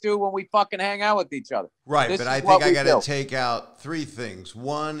comics do when we fucking hang out with each other. Right, but I think I got to take out 3 things.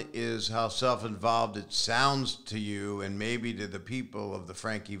 One is how self-involved it sounds to you and maybe to the people of the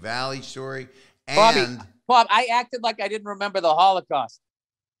Frankie Valli story. And Bob, I acted like I didn't remember the Holocaust.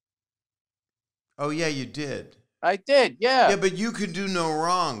 Oh, yeah, you did. I did, yeah. Yeah, but you could do no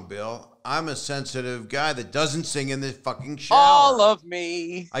wrong, Bill. I'm a sensitive guy that doesn't sing in the fucking shower. All of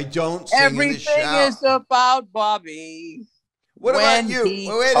me. I don't sing in the shower. Everything is about Bobby. What about you?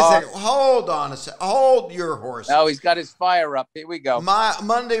 Wait a second. Hold on a second. Hold your horse. Oh, he's got his fire up. Here we go. My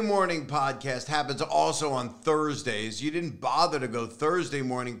Monday morning podcast happens also on Thursdays. You didn't bother to go Thursday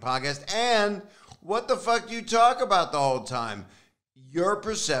morning podcast. And what the fuck you talk about the whole time? Your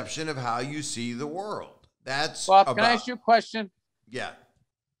perception of how you see the world. That's Bob, can I ask you a question? Yeah.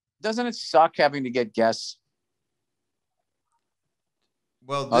 Doesn't it suck having to get guests?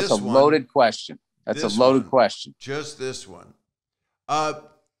 Well, that's a loaded question. That's a loaded question. Just this one.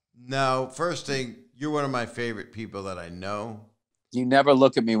 No, first thing, you're one of my favorite people that I know. You never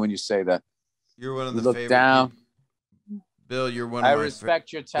look at me when you say that. You're one of the look favorite down. people. Bill, you're one of my I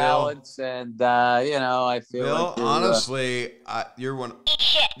respect your talents, and I feel Bill, like honestly, you're one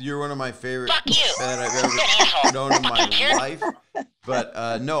of my favorite that I've ever asshole. known in my life.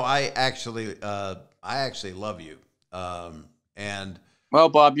 But no, I actually love you. And well,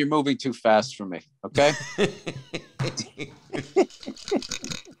 Bob, you're moving too fast for me. Okay.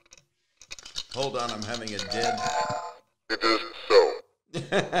 Hold on, I'm having a dead. It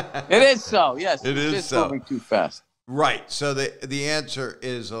is so. It is so. Yes, it is just so. Moving too fast. Right. So the answer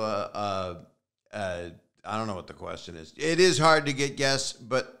is I don't know what the question is. It is hard to get guests,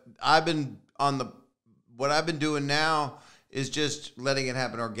 but what I've been doing now is just letting it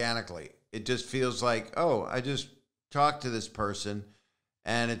happen organically. It just feels like, oh, I just talked to this person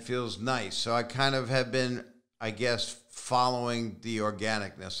and it feels nice. So I kind of have been, I guess, following the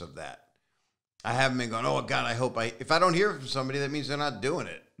organicness of that. I haven't been going, oh God, if I don't hear from somebody, that means they're not doing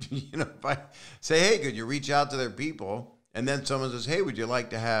it. If I say, hey, could you reach out to their people? And then someone says, hey, would you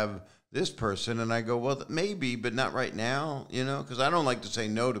like to have this person? And I go, well, maybe, but not right now, because I don't like to say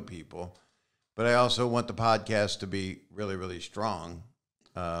no to people. But I also want the podcast to be really, really strong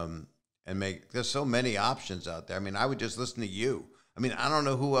and there's so many options out there. I mean, I would just listen to you. I mean, I don't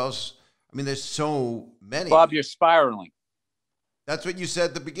know who else. I mean, there's so many. Bob, you're spiraling. That's what you said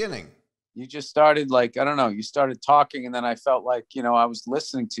at the beginning. You just started you started talking, and then I felt like, I was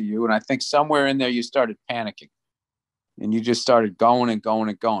listening to you, and I think somewhere in there you started panicking. And you just started going and going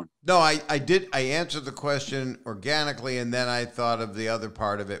and going. No, I did. I answered the question organically, and then I thought of the other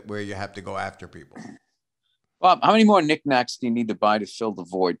part of it where you have to go after people. Bob, how many more knickknacks do you need to buy to fill the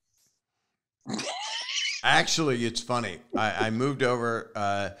void? Actually, it's funny. I moved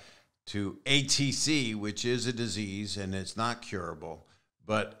over to ATC, which is a disease, and it's not curable.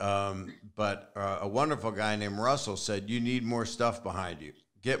 But a wonderful guy named Russell said, you need more stuff behind you.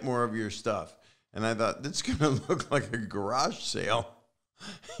 Get more of your stuff. And I thought, that's going to look like a garage sale.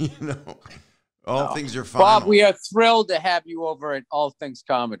 All things are fine. Bob, we are thrilled to have you over at All Things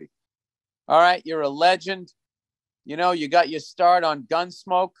Comedy. All right, you're a legend. You got your start on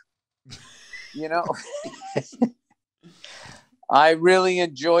Gunsmoke. I really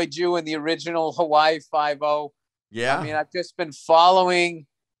enjoyed you in the original Hawaii 5-0. Yeah. I mean, I've just been following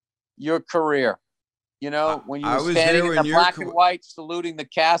your career. When you were standing in the black and white saluting the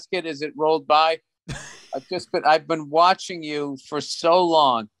casket as it rolled by. I've been watching you for so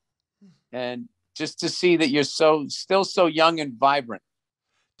long, and just to see that you're still so young and vibrant.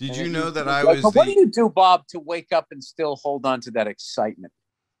 Did you know that I was? What do you do, Bob, to wake up and still hold on to that excitement?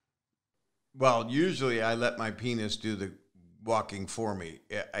 Well, usually I let my penis do the walking for me.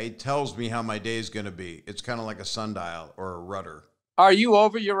 It tells me how my day is going to be. It's kind of like a sundial or a rudder. Are you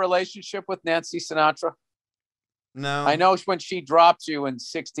over your relationship with Nancy Sinatra? No. I know when she dropped you in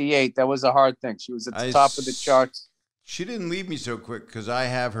 1968, that was a hard thing. She was at the top of the charts. She didn't leave me so quick because I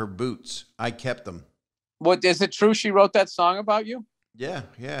have her boots. I kept them. What, is it true she wrote that song about you? Yeah.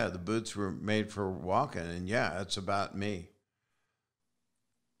 The boots were made for walking, and yeah, it's about me.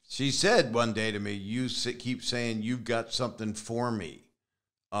 She said one day to me, you keep saying you've got something for me.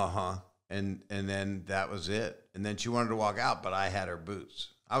 And then that was it. And then she wanted to walk out, but I had her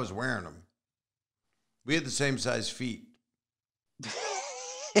boots. I was wearing them. We had the same size feet.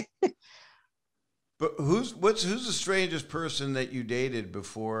 But who's the strangest person that you dated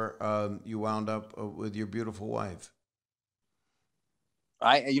before you wound up with your beautiful wife?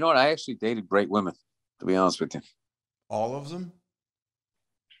 You know what? I actually dated great women, to be honest with you. All of them?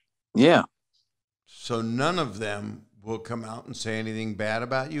 Yeah. So none of them will come out and say anything bad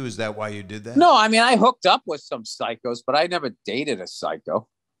about you? Is that why you did that? No, I mean, I hooked up with some psychos, but I never dated a psycho.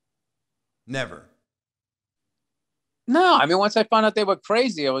 Never. No, I mean, once I found out they were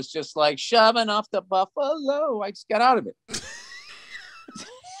crazy, it was just like shoving off the buffalo. I just got out of it.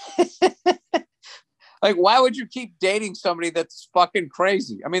 Like, why would you keep dating somebody that's fucking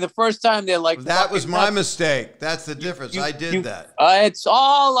crazy? I mean, the first time they're like, that was my mistake. That's the difference. I did that. It's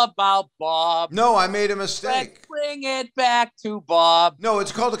all about Bob. No, I made a mistake. Let's bring it back to Bob. No,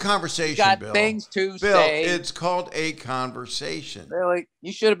 it's called a conversation, Got Bill. things to Bill, say. it's called a conversation. Really?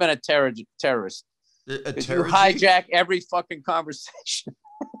 You should have been a terrorist. A You hijack every fucking conversation.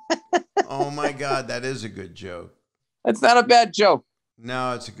 Oh, my God. That is a good joke. That's not a bad joke.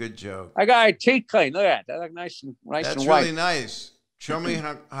 No, it's a good joke. I got a teeth clean. Look at that. That look nice and That's and really white. nice. Show me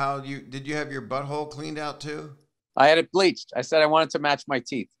how you did. You have your butthole cleaned out too? I had it bleached. I said I wanted to match my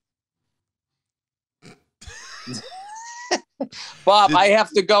teeth. Bob, I have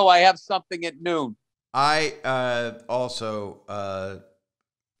to go. I have something at noon. I also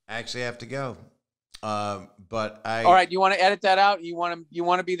actually have to go. But I. All right, you want to edit that out? You want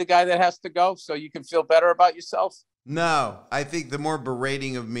to be the guy that has to go so you can feel better about yourself? No, I think the more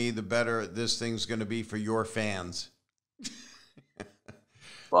berating of me, the better this thing's going to be for your fans.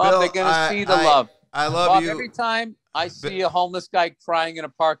 Bob, Bill, they're going to see the love. I love Bob, you. every time I see a homeless guy crying in a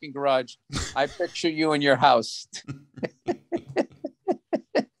parking garage, I picture you in your house. Eat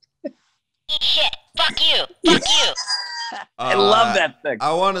shit. Fuck you. Fuck you. I love that thing.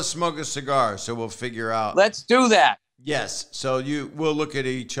 I want to smoke a cigar, so we'll figure out. Let's do that. Yes, so we'll look at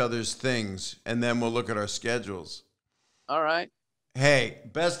each other's things, and then we'll look at our schedules. All right. Hey,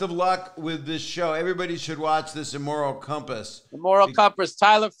 best of luck with this show. Everybody should watch this Immoral Compass. Immoral Compass,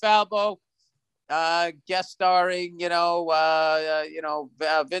 Tyler Falon, guest starring,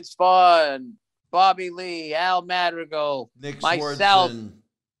 Vince Vaughn, Bobby Lee, Al Madrigal, Nick myself, Swardson.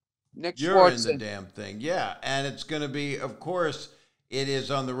 Nick You're in the Swardson, damn thing. Yeah, and it's going to be, of course, it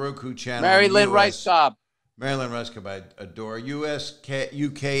is on the Roku channel. Marielle Raskub. Marielle Raskub, I adore. US,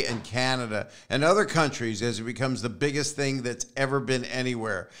 UK, and Canada, and other countries as it becomes the biggest thing that's ever been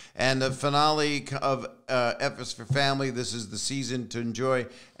anywhere. And the finale of F is for Family, this is the season to enjoy.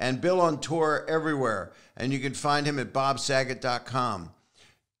 And Bill on tour everywhere. And you can find him at bobsaget.com.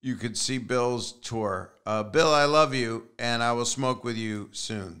 You could see Bill's tour. Bill, I love you, and I will smoke with you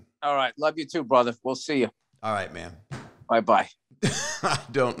soon. All right. Love you too, brother. We'll see you. All right, man. Bye-bye. I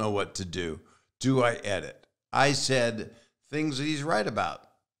don't know what to do. Do I edit? I said things that he's right about.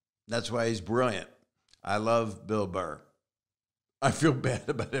 That's why he's brilliant. I love Bill Burr. I feel bad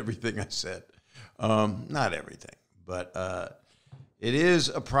about everything I said. Not everything, but it is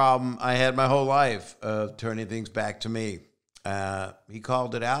a problem I had my whole life of turning things back to me. He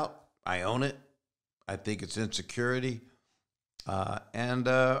called it out. I own it. I think it's insecurity. And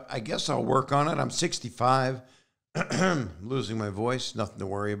I guess I'll work on it. I'm 65, losing my voice, nothing to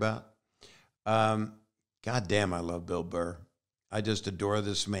worry about. God damn, I love Bill Burr. I just adore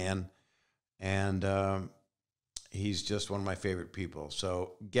this man. And he's just one of my favorite people.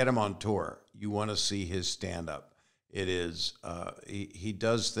 So get him on tour. You want to see his stand-up. It is, he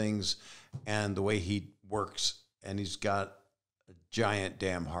does things and the way he works, and he's got a giant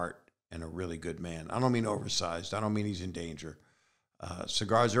damn heart and a really good man. I don't mean oversized. I don't mean he's in danger.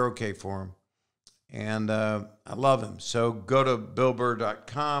 Cigars are okay for him. And I love him. So go to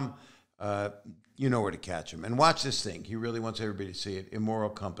billburr.com. You know where to catch him. And watch this thing. He really wants everybody to see it. Immoral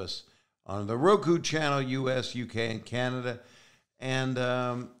Compass on the Roku channel, US, UK, and Canada. And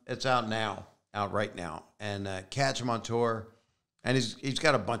it's out right now. And catch him on tour. And he's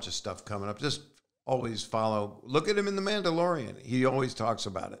got a bunch of stuff coming up. Just always follow. Look at him in The Mandalorian. He always talks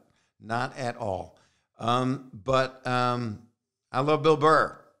about it. Not at all. But I love Bill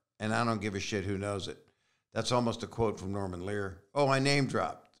Burr. And I don't give a shit who knows it. That's almost a quote from Norman Lear. Oh, I name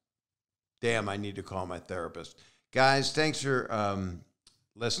dropped. Damn, I need to call my therapist. Guys, thanks for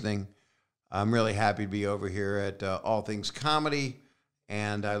listening. I'm really happy to be over here at All Things Comedy,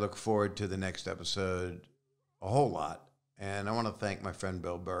 and I look forward to the next episode a whole lot. And I want to thank my friend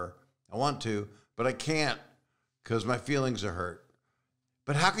Bill Burr. I want to, but I can't because my feelings are hurt.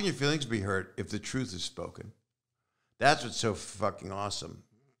 But how can your feelings be hurt if the truth is spoken? That's what's so fucking awesome.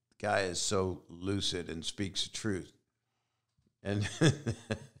 The guy is so lucid and speaks the truth. And...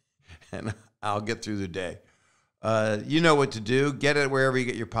 and I'll get through the day. You know what to do. Get it wherever you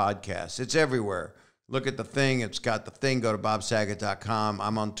get your podcasts. It's everywhere. Look at the thing. It's got the thing. Go to bobsaget.com.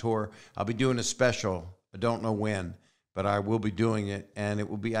 I'm on tour. I'll be doing a special. I don't know when, but I will be doing it. And it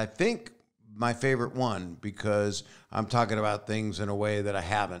will be, I think, my favorite one because I'm talking about things in a way that I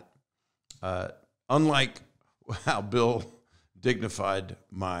haven't. Unlike how Bill dignified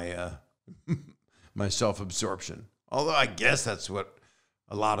my my self-absorption. Although I guess that's what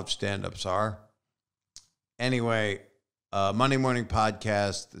a lot of stand-ups are. Anyway, Monday Morning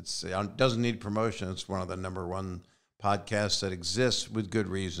Podcast, it doesn't need promotion. It's one of the #1 podcasts that exists with good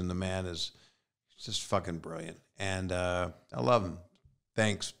reason. The man is It's just fucking brilliant. And I love him.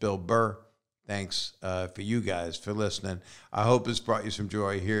 Thanks, Bill Burr. Thanks for you guys for listening. I hope this brought you some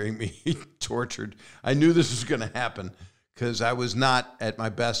joy hearing me tortured. I knew this was going to happen because I was not at my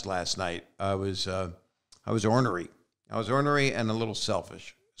best last night. I was ornery. I was ornery and a little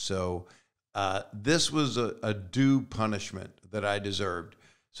selfish. So this was a due punishment that I deserved.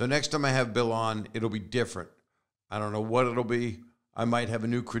 So next time I have Bill on, it'll be different. I don't know what it'll be. I might have a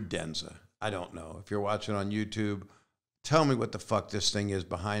new credenza. I don't know. If you're watching on YouTube, tell me what the fuck this thing is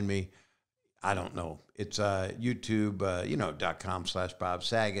behind me. I don't know. It's YouTube.com/Bob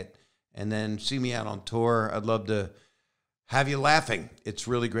Saget. And then see me out on tour. I'd love to have you laughing. It's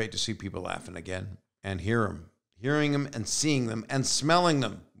really great to see people laughing again and hearing them and seeing them and smelling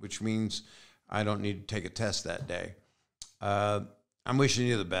them, which means I don't need to take a test that day. I'm wishing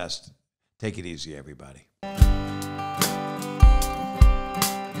you the best. Take it easy, everybody.